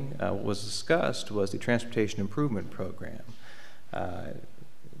meeting, what was discussed was the Transportation Improvement Program.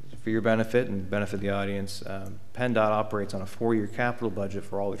 For your benefit and benefit of the audience, PennDOT operates on a 4-year capital budget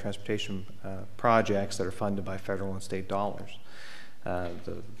for all the transportation projects that are funded by federal and state dollars.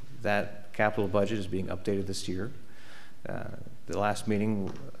 That capital budget is being updated this year. The last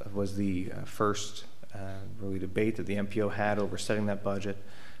meeting was the first really debate that the MPO had over setting that budget.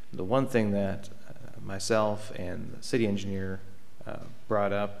 The one thing that myself and the city engineer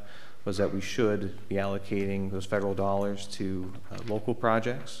brought up was that we should be allocating those federal dollars to local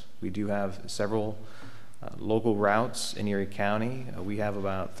projects. We do have several local routes in Erie County. We have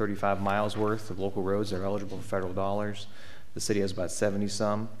about 35 miles worth of local roads that are eligible for federal dollars. The city has about 70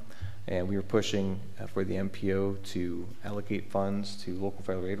 some. And we were pushing for the MPO to allocate funds to local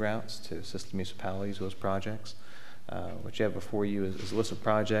federal aid routes to assist the municipalities with those projects. What you have before you is a list of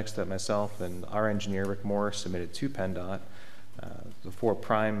projects that myself and our engineer, Rick Morris, submitted to PennDOT. The 4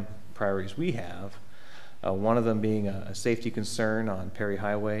 prime priorities we have, one of them being a safety concern on Perry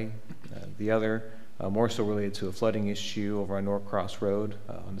Highway, the other more so related to a flooding issue over on Norcross Road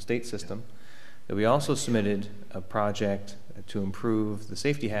on the state system. We also submitted a project to improve the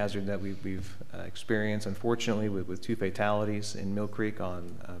safety hazard that we've experienced, unfortunately, with 2 fatalities in Millcreek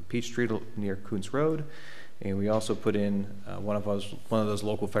on Peach Street near Kuntz Road. And we also put in one of those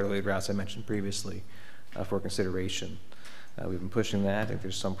local federal aid routes I mentioned previously for consideration. We've been pushing that. I think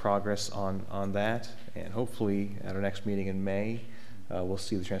there's some progress on that. And hopefully at our next meeting in May, we'll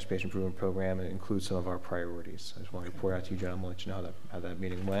see the Transportation Improvement Program and include some of our priorities. I just want to report out to you, gentlemen, let you know how that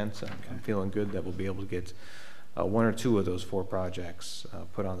meeting went. I'm feeling good that we'll be able to get 1 or 2 of those 4 projects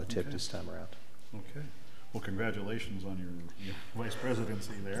put on the tip this time around. Okay. Well, congratulations on your vice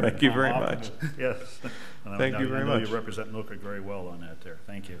presidency there. Thank you very much. Yes. Thank you very much. You represent Millcreek very well on that there.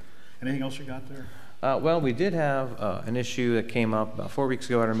 Thank you. Anything else you got there? Well, we did have an issue that came up about 4 weeks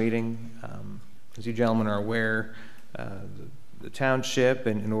ago at our meeting. As you gentlemen are aware, the township,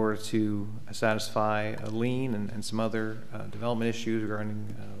 in order to satisfy a lien and some other development issues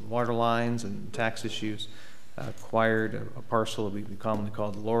regarding water lines and tax issues, acquired a parcel that we commonly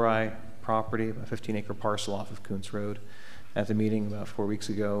call the Lori property, a 15-acre parcel off of Kuntz Road. At the meeting about 4 weeks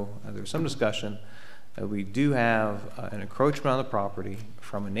ago, there was some discussion. We do have an encroachment on the property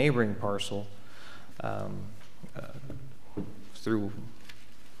from a neighboring parcel through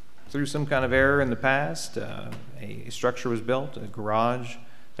some kind of error in the past. A structure was built, a garage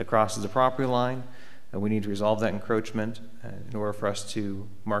that crosses the property line, and we need to resolve that encroachment in order for us to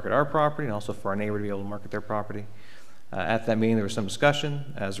market our property and also for our neighbor to be able to market their property. At that meeting, there was some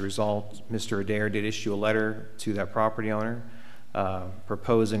discussion. As a result, Mr. Adair did issue a letter to that property owner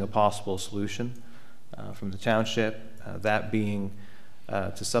proposing a possible solution from the township, that being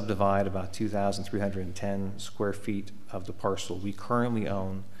to subdivide about 2,310 square feet of the parcel we currently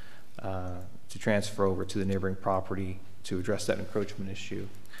own to transfer over to the neighboring property to address that encroachment issue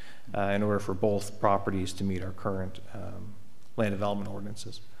in order for both properties to meet our current land development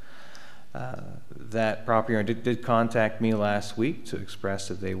ordinances. That property owner did contact me last week to express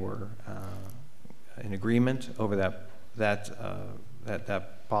that they were in agreement over that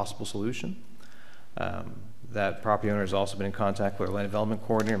possible solution. That property owner has also been in contact with our land development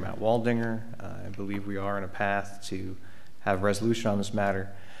coordinator, Matt Waldinger. I believe we are on a path to have a resolution on this matter.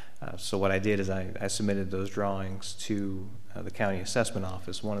 So what I did is I submitted those drawings to the county assessment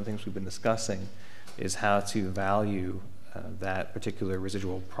office. One of the things we've been discussing is how to value that particular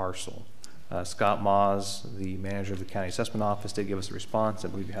residual parcel. Scott Maws, the manager of the county assessment office, did give us a response. I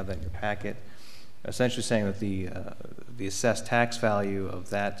believe you have that in your packet. Essentially saying that the assessed tax value of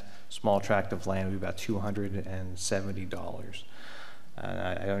that small tract of land would be about $270. I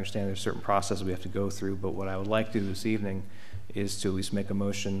understand there's certain processes we have to go through, but what I would like to do this evening is to at least make a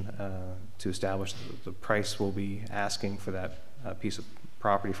motion to establish the price we'll be asking for that piece of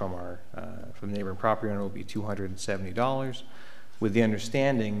property from the neighboring property owner will be $270, with the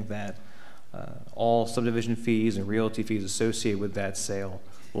understanding that all subdivision fees and realty fees associated with that sale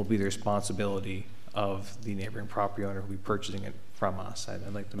will be the responsibility of the neighboring property owner who will be purchasing it from us.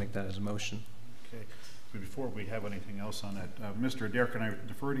 I'd like to make that as a motion. Okay. But before we have anything else on that, Mr. Adair, can I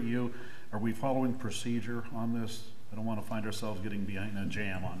defer to you? Are we following procedure on this? I don't want to find ourselves getting behind a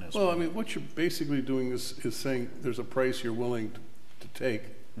jam on this. Well, I mean, what you're basically doing is saying there's a price you're willing to take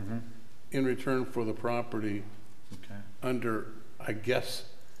in return for the property under, I guess,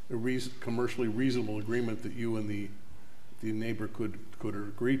 a commercially reasonable agreement that you and the neighbor could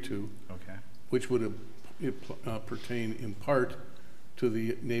agree to, which would pertain in part to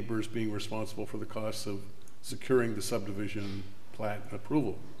the neighbors being responsible for the costs of securing the subdivision plat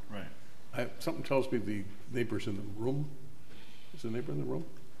approval. Right. Something tells me the neighbor's in the room. Is the neighbor in the room?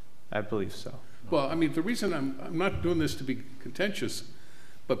 I believe so. Well, I mean, the reason I'm not doing this to be contentious,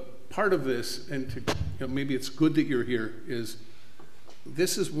 but part of this, and to, maybe it's good that you're here, is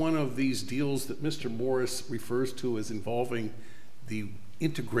this is one of these deals that Mr. Morris refers to as involving the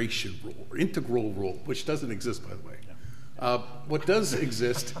integration rule, or integral rule, which doesn't exist, by the way. What does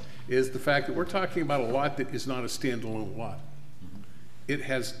exist is the fact that we're talking about a lot that is not a standalone lot.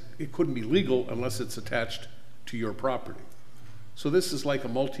 It couldn't be legal unless it's attached to your property. So this is like a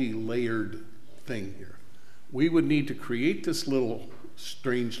multi-layered thing here. We would need to create this little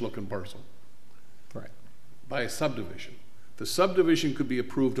strange-looking parcel, Right. by a subdivision. The subdivision could be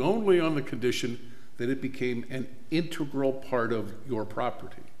approved only on the condition that it became an integral part of your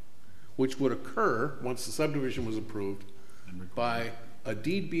property, which would occur once the subdivision was approved by a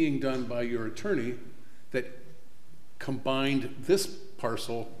deed being done by your attorney that combined this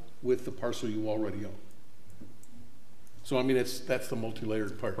parcel with the parcel you already own. So I mean, that's the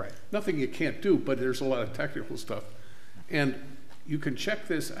multi-layered part. Right. Nothing you can't do, but there's a lot of technical stuff. And you can check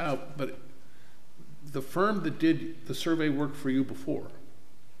this out, but the firm that did the survey work for you before,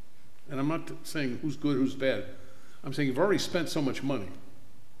 and I'm not saying who's good, who's bad, I'm saying you've already spent so much money.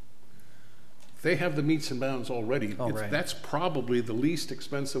 They have the meets and bounds already. Oh, right. That's probably the least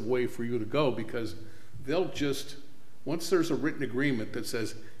expensive way for you to go, because they'll just, once there's a written agreement that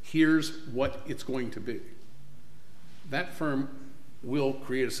says, here's what it's going to be, that firm will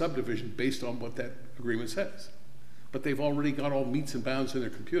create a subdivision based on what that agreement says. But they've already got all meets and bounds in their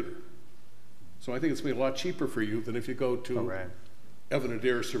computer. So I think it's going to be a lot cheaper for you than if you go to right. Evan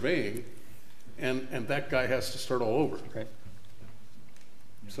Adair Surveying, and that guy has to start all over. Right.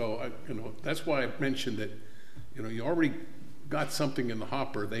 So that's why I mentioned that, you already got something in the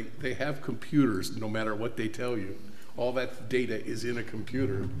hopper. They have computers, no matter what they tell you. All that data is in a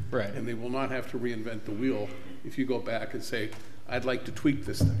computer. Right. And they will not have to reinvent the wheel if you go back and say, I'd like to tweak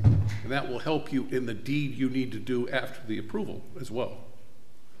this thing. And that will help you in the deed you need to do after the approval as well.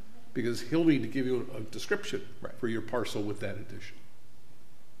 Because he'll need to give you a description for your parcel with that addition.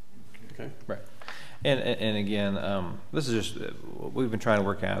 Okay? Right. And again, this is just what we've been trying to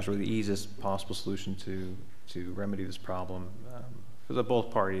work out is really the easiest possible solution to remedy this problem, so that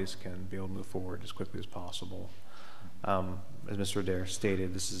both parties can be able to move forward as quickly as possible. As Mr. Adair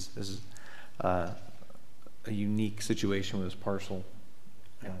stated, this is a unique situation with this parcel.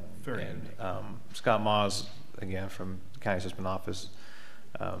 Very and unique. Scott Maws, again, from the County Assessment Office,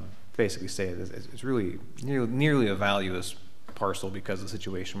 basically stated it's really nearly a valueless parcel because of the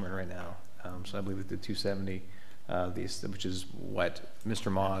situation we're in right now. So I believe that the 270, which is what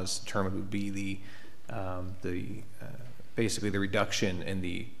Mr. Maws determined would be basically the reduction in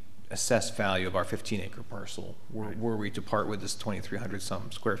the assessed value of our 15-acre parcel, were we to part with this 2,300 some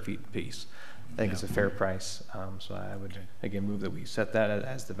square feet piece. I think it's a fair price. So I would again move that we set that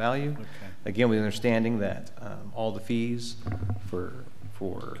as the value. Okay. Again, with understanding that all the fees for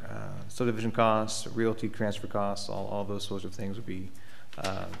subdivision costs, realty transfer costs, all those sorts of things would be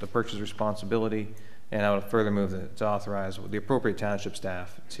the purchaser's responsibility. And I would further move to authorize the appropriate township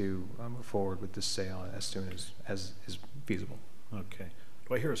staff to move forward with this sale as soon as is feasible. Okay.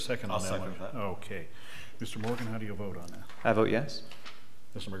 Do I hear a second on I'll that second one? that. Okay. Mr. Morgan, how do you vote on that? I vote yes.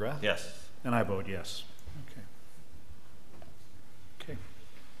 Mr. McGrath? Yes. And I vote yes. Okay.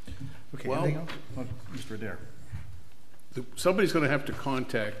 Okay, Well- anything else? Oh, Mr. Adair? Somebody's going to have to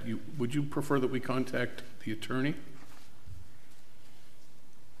contact you. Would you prefer that we contact the attorney?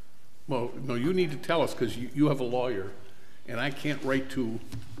 Well, no, you need to tell us because you have a lawyer, and I can't write to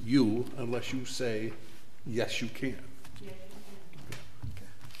you unless you say, yes, you can.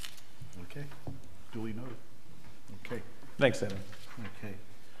 Okay. Duly noted. Okay. Thanks, Evan. Okay.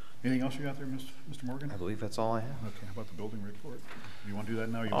 Anything else you got there, Mr. Morgan? I believe that's all I have. Okay, how about the building report? Do you want to do that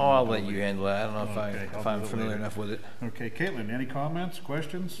now? Or you Oh, want I'll to do let it you later? handle it. I don't know Okay, if I'll I'm do it familiar later. enough with it. Okay, Caitlin, any comments,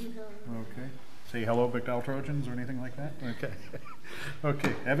 questions? Okay. Say hello, McDowell Trojans, or anything like that? Okay.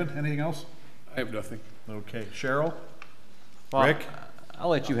 Okay, Evan, anything else? I have nothing. Okay, Cheryl? Well, Rick? I'll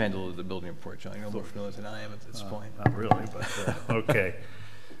let you handle the building report, John. You're more familiar than I am at this point. Not really, but, okay.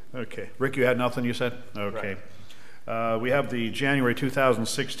 Okay. Rick, you had nothing, you said? Okay. We have the January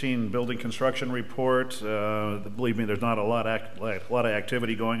 2016 building construction report. Believe me, there's not a lot of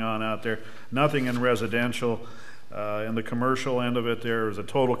activity going on out there. Nothing in residential. In the commercial end of it, there is a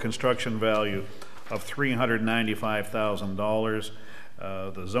total construction value of $395,000.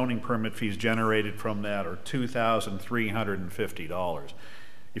 The zoning permit fees generated from that are $2,350.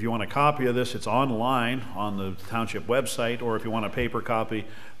 If you want a copy of this, it's online on the township website, or if you want a paper copy,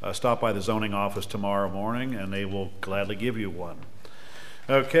 stop by the zoning office tomorrow morning and they will gladly give you one.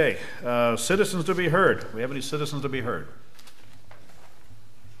 Okay, citizens to be heard. Do we have any citizens to be heard?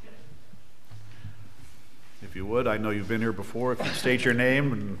 If you would, I know you've been here before. If you'd state your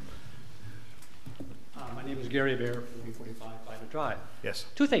name and... My name is Gary Bear from 345 Private Drive. Yes.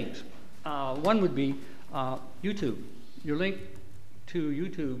 Two things. One would be YouTube. Your link to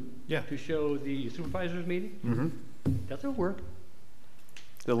YouTube to show the supervisors meeting. Mm-hmm. Does it work?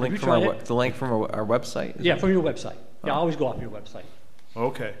 The link from our website? Yeah, from your website. Yeah, I always go off your website.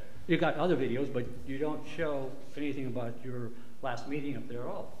 Okay. You got other videos, but you don't show anything about your last meeting up there at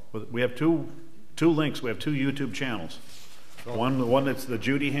all. Well, we have two links. We have two YouTube channels. The one that's the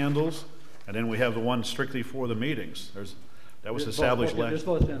Judy handles, and then we have the one strictly for the meetings. That was established They're last.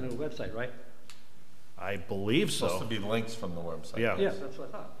 supposed to be on the website, right? I believe so. Supposed to be links from the website. Yeah. Yes, that's what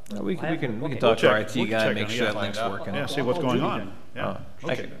I thought. No, we can Okay. talk to our IT We'll guy and check make on it, sure yeah. that link's working. Yeah, see what's I'll going do on. that.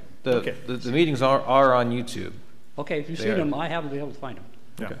 Yeah. Okay. Okay. The meetings are on YouTube. Okay, if you've They seen are. them, I haven't been able to find them.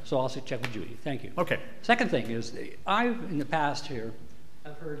 Yeah. So I'll check with Judy. Thank you. Okay. Second thing is, I've, in the past here,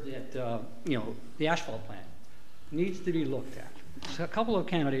 I've heard that, the asphalt plant needs to be looked at. So a couple of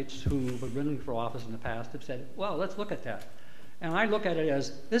candidates who have running for office in the past have said, well, let's look at that. And I look at it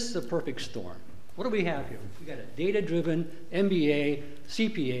as, this is a perfect storm. What do we have here? We got a data-driven MBA,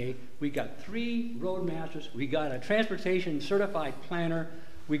 CPA, we got 3 roadmasters, we got a transportation certified planner,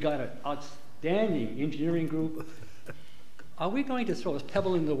 we got an outstanding engineering group. Are we going to throw a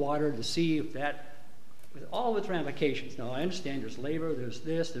pebble in the water to see if that, with all its ramifications? Now, I understand there's labor, there's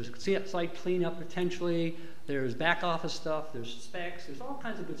this, there's site cleanup potentially, there's back office stuff, there's specs, there's all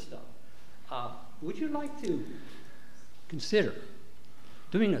kinds of good stuff. Would you like to consider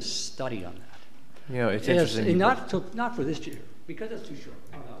doing a study on that? You know, it's interesting. And not for this year, because it's too short,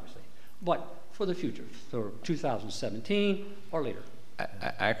 obviously, but for the future, for 2017 or later.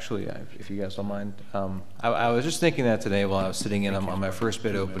 Actually, if you guys don't mind, I was just thinking that today while I was sitting in on my first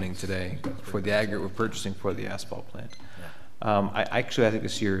bid opening today for the aggregate we're purchasing for the asphalt plant. I think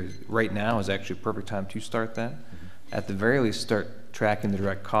this year, right now, is actually a perfect time to start that. At the very least, start tracking the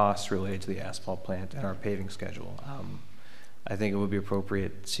direct costs related to the asphalt plant and our paving schedule. I think it would be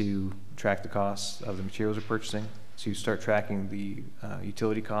appropriate to track the costs of the materials we're purchasing, to start tracking the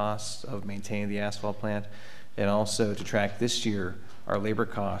utility costs of maintaining the asphalt plant, and also to track this year our labor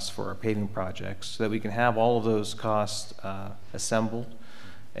costs for our paving projects so that we can have all of those costs assembled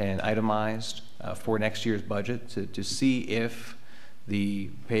and itemized for next year's budget to see if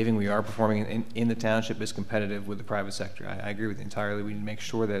the paving we are performing in the township is competitive with the private sector. I agree with you entirely. We need to make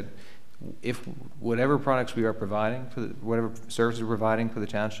sure that if whatever products we are providing, whatever services we're providing for the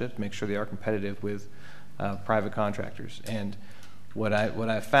township, make sure they are competitive with private contractors. And what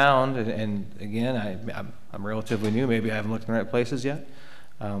I found, and again, I'm relatively new, maybe I haven't looked in the right places yet.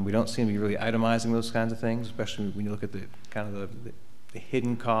 We don't seem to be really itemizing those kinds of things, especially when you look at the kind of the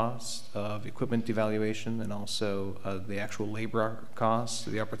hidden costs of equipment devaluation and also the actual labor costs,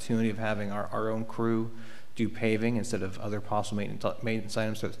 the opportunity of having our own crew do paving instead of other possible maintenance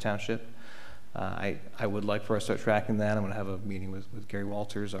items for the township. I would like for us to start tracking that. I'm going to have a meeting with Gary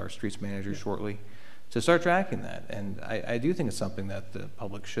Walters, our streets manager, shortly, to start tracking that. And I do think it's something that the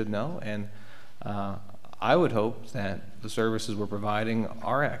public should know. And I would hope that the services we're providing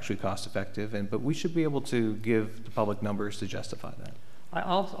are actually cost effective, but we should be able to give the public numbers to justify that.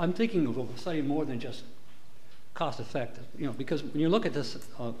 I'm thinking of a study more than just cost effective, because when you look at this,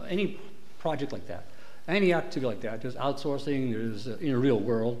 any project like that, any activity like that, there's outsourcing, there's in a real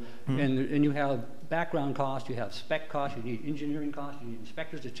world, and you have background costs, you have spec costs, you need engineering costs, you need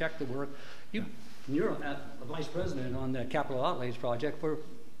inspectors to check the work. You're a vice president on that capital outlays project for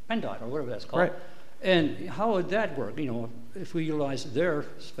PennDOT or whatever that's called. Right. And how would that work? If we utilize their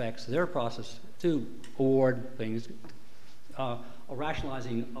specs, their process to award things, a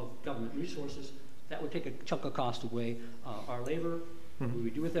rationalizing of government resources, that would take a chunk of cost away. Our labor, what do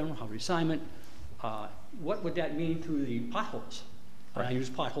we do with them? How reassignment? What would that mean to the potholes? Right. I use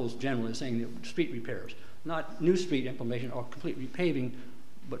potholes generally saying that street repairs, not new street implementation or complete repaving,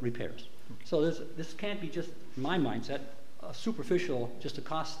 but repairs. So this can't be just, in my mindset, a superficial, just a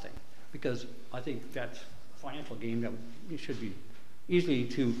cost thing, because I think that's a financial game that should be easily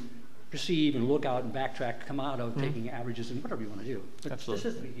to perceive and look out and backtrack, come out of taking averages and whatever you want to do. But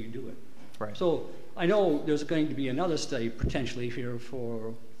statistically, you do it. Right. So I know there's going to be another study potentially here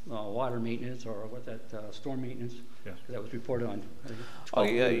for water maintenance or what that storm maintenance. Yes. That was reported on. Oh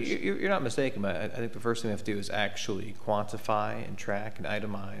yeah, you're not mistaken. I think the first thing we have to do is actually quantify and track and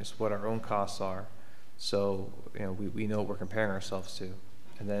itemize what our own costs are, so we know what we're comparing ourselves to,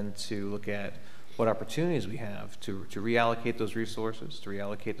 and then to look at what opportunities we have to reallocate those resources, to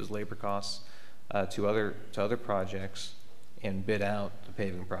reallocate those labor costs to other projects, and bid out the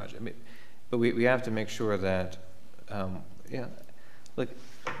paving project. I mean, but we have to make sure that, yeah, look,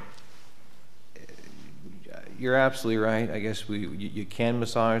 you're absolutely right. I guess you can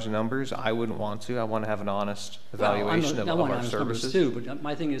massage the numbers. I wouldn't want to. I want to have an honest evaluation of our services. Too, but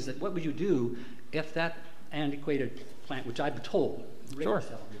my thing is that what would you do if that antiquated plant, which I've been told, Rick was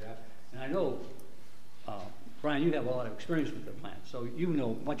telling me that, and I know, Brian, you have a lot of experience with the plant, so you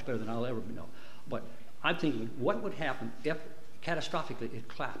know much better than I'll ever know. But I'm thinking, what would happen if catastrophically it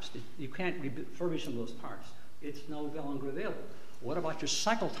collapsed? You can't refurbish some of those parts. It's no longer available. What about your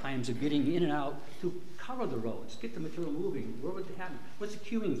cycle times of getting in and out to cover the roads, get the material moving? Where would it happen? What's the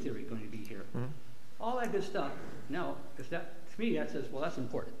queuing theory going to be here? Mm-hmm. All that good stuff. Now, if that, to me, that says, well, that's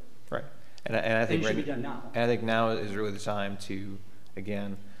important. Right. And I think it should be done now. And I think now is really the time to,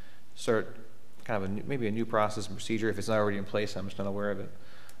 again, start kind of maybe a new process and procedure. If it's not already in place, I'm just not aware of it.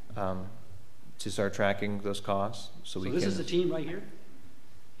 To start tracking those costs, so we can. So this is the team right here.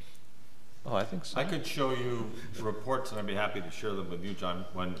 Oh, I think so. I could show you reports, and I'd be happy to share them with you, John,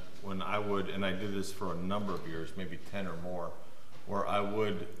 when I would, and I did this for a number of years, maybe 10 or more, where I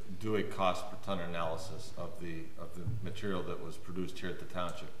would do a cost per ton analysis of the material that was produced here at the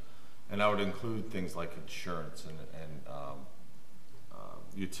township. And I would include things like insurance and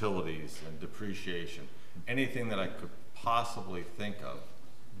utilities and depreciation, anything that I could possibly think of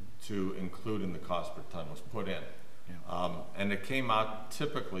to include in the cost per ton was put in. Yeah. And it came out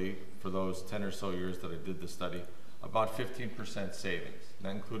typically, for those 10 or so years that I did the study, about 15% savings. And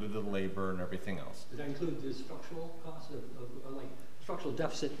that included the labor and everything else. Does that include the structural costs of like structural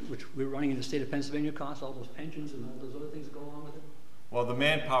deficit, which we're running in the state of Pennsylvania costs, all those pensions and all those other things that go along with it? Well, the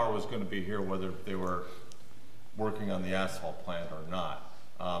manpower was going to be here whether they were working on the asphalt plant or not.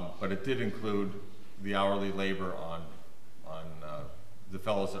 But it did include the hourly labor on the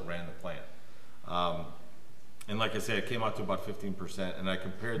fellows that ran the plant. And like I say, it came out to about 15%, and I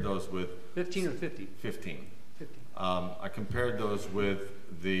compared those with 15 or 50? 15. I compared those with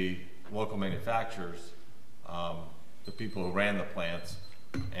the local manufacturers, the people who ran the plants,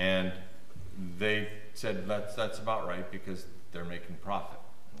 and they said that's about right because they're making profit,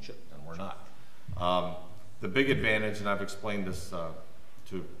 and we're not. The big advantage, and I've explained this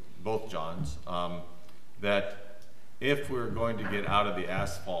to both Johns, that if we're going to get out of the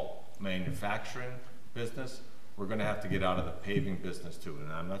asphalt manufacturing business, we're going to have to get out of the paving business too.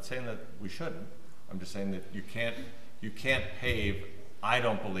 And I'm not saying that we shouldn't. I'm just saying that you can't pave, I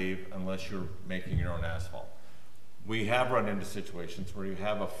don't believe, unless you're making your own asphalt. We have run into situations where you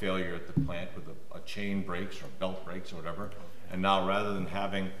have a failure at the plant with a chain breaks or belt breaks or whatever, and now rather than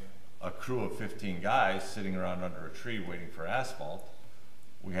having a crew of 15 guys sitting around under a tree waiting for asphalt,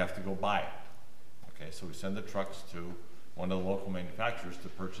 we have to go buy it. Okay, so we send the trucks to one of the local manufacturers to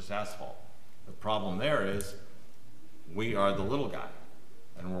purchase asphalt. The problem there is we are the little guy,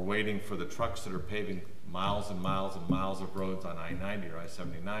 and we're waiting for the trucks that are paving miles and miles and miles of roads on I-90 or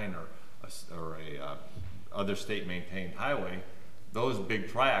I-79 or a other state-maintained highway. Those big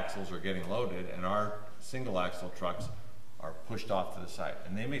triaxles are getting loaded, and our single-axle trucks are pushed off to the side,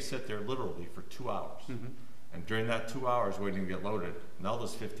 and they may sit there literally for 2 hours. Mm-hmm. And during that 2 hours waiting to get loaded, now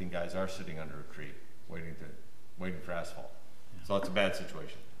those 15 guys are sitting under a tree waiting for asphalt. Yeah. So it's a bad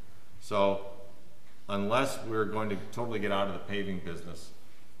situation. So unless we're going to totally get out of the paving business,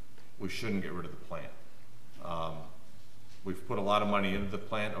 we shouldn't get rid of the plant. We've put a lot of money into the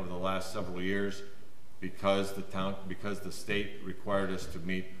plant over the last several years because the state required us to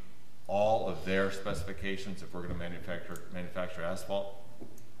meet all of their specifications if we're going to manufacture asphalt.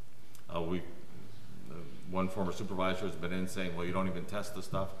 One former supervisor has been in saying, well, you don't even test the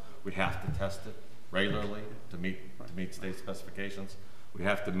stuff. We have to test it regularly to meet state specifications. We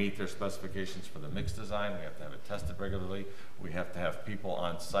have to meet their specifications for the mix design. We have to have it tested regularly. We have to have people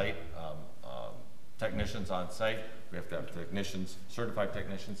on site, technicians on site. We have to have technicians, certified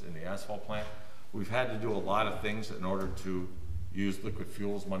technicians in the asphalt plant. We've had to do a lot of things in order to use liquid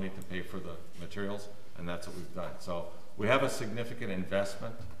fuels money to pay for the materials, and that's what we've done. So we have a significant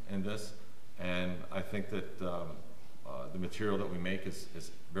investment in this, and I think that the material that we make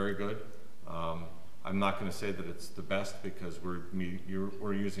is very good. I'm not going to say that it's the best because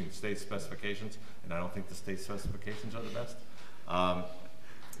we're using state specifications, and I don't think the state specifications are the best.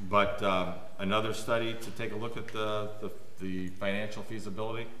 But another study to take a look at the financial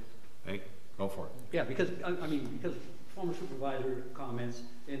feasibility, hey, go for it. Yeah, because because former supervisor comments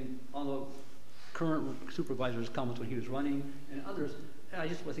and all the current supervisor's comments when he was running and others I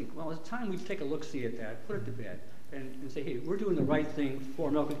just think, well, it's time we take a look-see at that, put it to bed, and say, hey, we're doing the right thing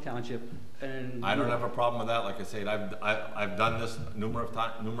for Millcreek Township, and... I don't have a problem with that. Like I said, I've done this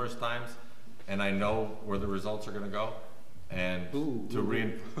numerous times, and I know where the results are going to go. And to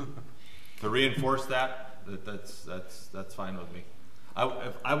reinforce that's fine with me.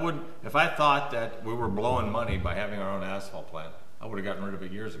 If I thought that we were blowing money by having our own asphalt plant, I would have gotten rid of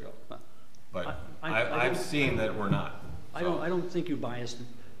it years ago. But I've seen that we're not. I don't think you're biased.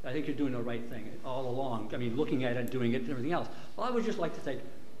 I think you're doing the right thing all along. I mean, looking at it, doing it, and everything else. Well, I would just like to take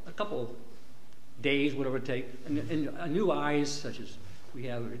a couple of days, whatever it takes, and new eyes, such as we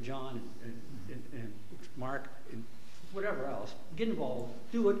have John and Mark and whatever else. Get involved,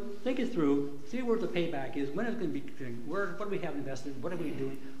 do it, think it through, see where the payback is, when it's going to be, what do we have invested, what are we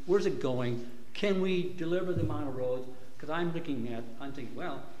doing, where's it going, can we deliver the amount of roads? Because I'm thinking,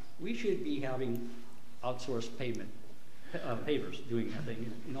 well, we should be having outsourced pavers doing that thing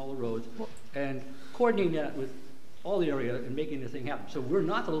in all the roads, and coordinating that with all the area and making the thing happen. So we're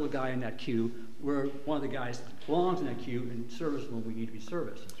not the little guy in that queue. We're one of the guys that belongs in that queue and service when we need to be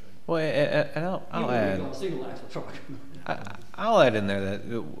serviced. Well, and I'll add. I'll add in there that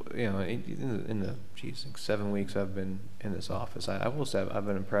in the 7 weeks I've been in this office, I will say I've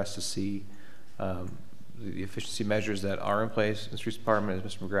been impressed to see the efficiency measures that are in place in the streets department,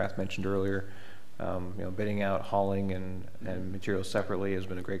 as Mr. McGrath mentioned earlier. Bidding out hauling and materials separately has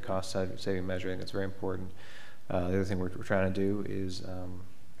been a great cost saving measure. I think that's very important. The other thing we're trying to do is,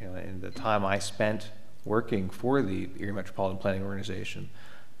 in the time I spent working for the Erie Metropolitan Planning Organization,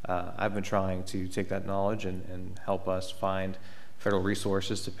 I've been trying to take that knowledge and help us find federal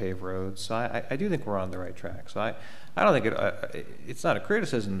resources to pave roads. So I do think we're on the right track. So I don't think it's not a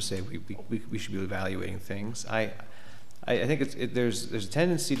criticism to say we should be evaluating things. I think there's a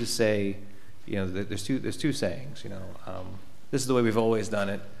tendency to say, there's two sayings. This is the way we've always done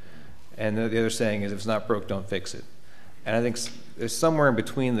it, and the other saying is, if it's not broke, don't fix it. And I think there's somewhere in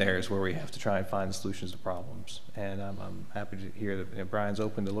between there is where we have to try and find the solutions to problems. And I'm happy to hear that Brian's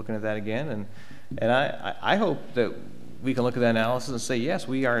open to looking at that again. And I hope that we can look at that analysis and say, yes,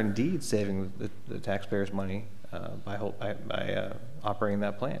 we are indeed saving the taxpayers' money by operating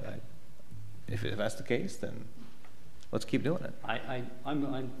that plant. If that's the case, then let's keep doing it. I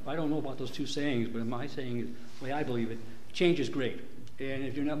don't know about those two sayings, but my saying is, the way I believe it, change is great. And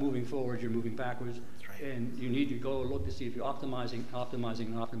if you're not moving forward, you're moving backwards. And you need to go look to see if you're optimizing,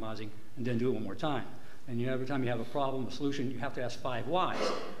 and then do it one more time. And every time you have a problem, a solution, you have to ask 5 whys.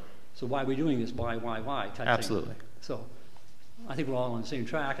 So why are we doing this? Why type Absolutely. thing. So I think we're all on the same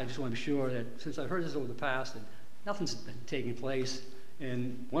track. I just want to be sure that since I've heard this over the past, and nothing's been taking place,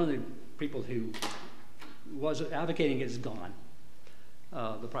 and one of the people who was advocating it is gone,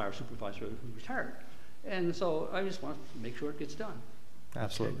 the prior supervisor who retired. And so I just want to make sure it gets done.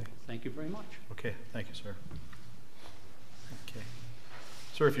 Absolutely. Okay. Thank you very much. Okay, thank you, sir. Okay,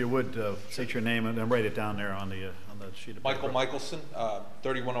 sir, if you would state your name and write it down there on the sheet of paper. Michael Michelson,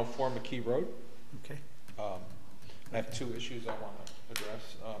 3104 McKee Road. Okay. I have 2 issues I want to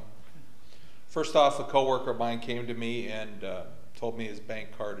address. First off, a coworker of mine came to me and told me his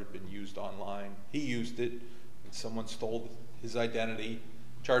bank card had been used online. He used it, and someone stole his identity,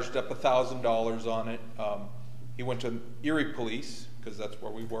 charged up $1,000 on it. He went to Erie Police, because that's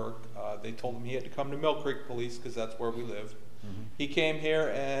where we work. They told him he had to come to Millcreek Police, because that's where we live. Mm-hmm. He came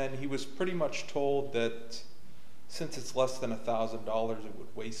here, and he was pretty much told that since it's less than $1,000, it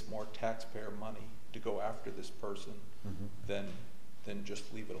would waste more taxpayer money to go after this person than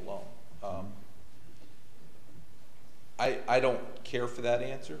just leave it alone. I don't care for that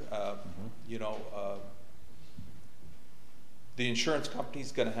answer. The insurance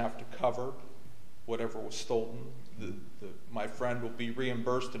company's going to have to cover whatever was stolen. My friend will be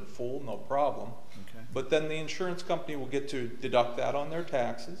reimbursed in full, no problem. Okay. But then the insurance company will get to deduct that on their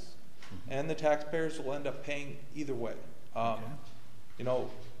taxes, and the taxpayers will end up paying either way.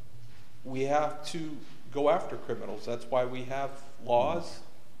 We have to go after criminals. That's why we have laws.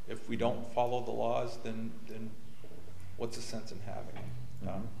 If we don't follow the laws, then what's the sense in having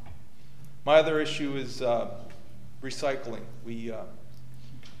them? My other issue is recycling.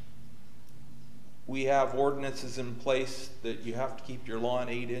 We have ordinances in place that you have to keep your lawn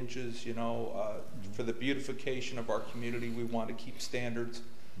 8 inches, for the beautification of our community. We want to keep standards.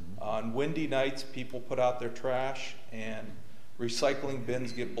 On windy nights, people put out their trash and recycling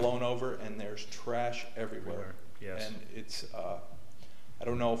bins get blown over and there's trash everywhere. Yes. And it's, I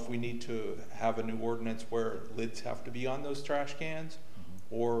don't know if we need to have a new ordinance where lids have to be on those trash cans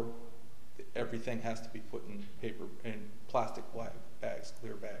or everything has to be put in paper, in plastic bags,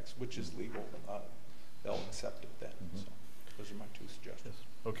 clear bags, which is legal. They'll accept it then. So Those are my two suggestions.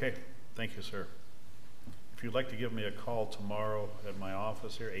 Okay, thank you, sir. If you'd like to give me a call tomorrow at my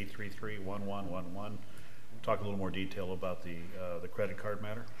office here, 833-1111, talk a little more detail about the credit card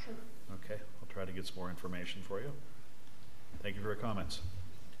matter. Sure. Okay, I'll try to get some more information for you. Thank you for your comments.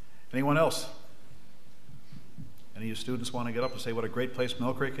 Anyone else? Any of you students want to get up and say what a great place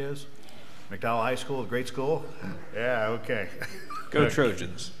Millcreek is? McDowell High School, a great school? Yeah, okay. Go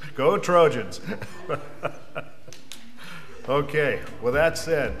Trojans. Go Trojans. Okay, with that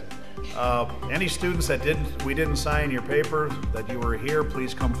said, any students that we didn't sign your paper that you were here,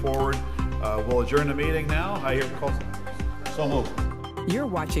 please come forward. We'll adjourn the meeting now. I hear call. So moved. You're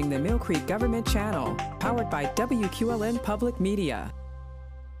watching the Millcreek Government Channel, powered by WQLN Public Media.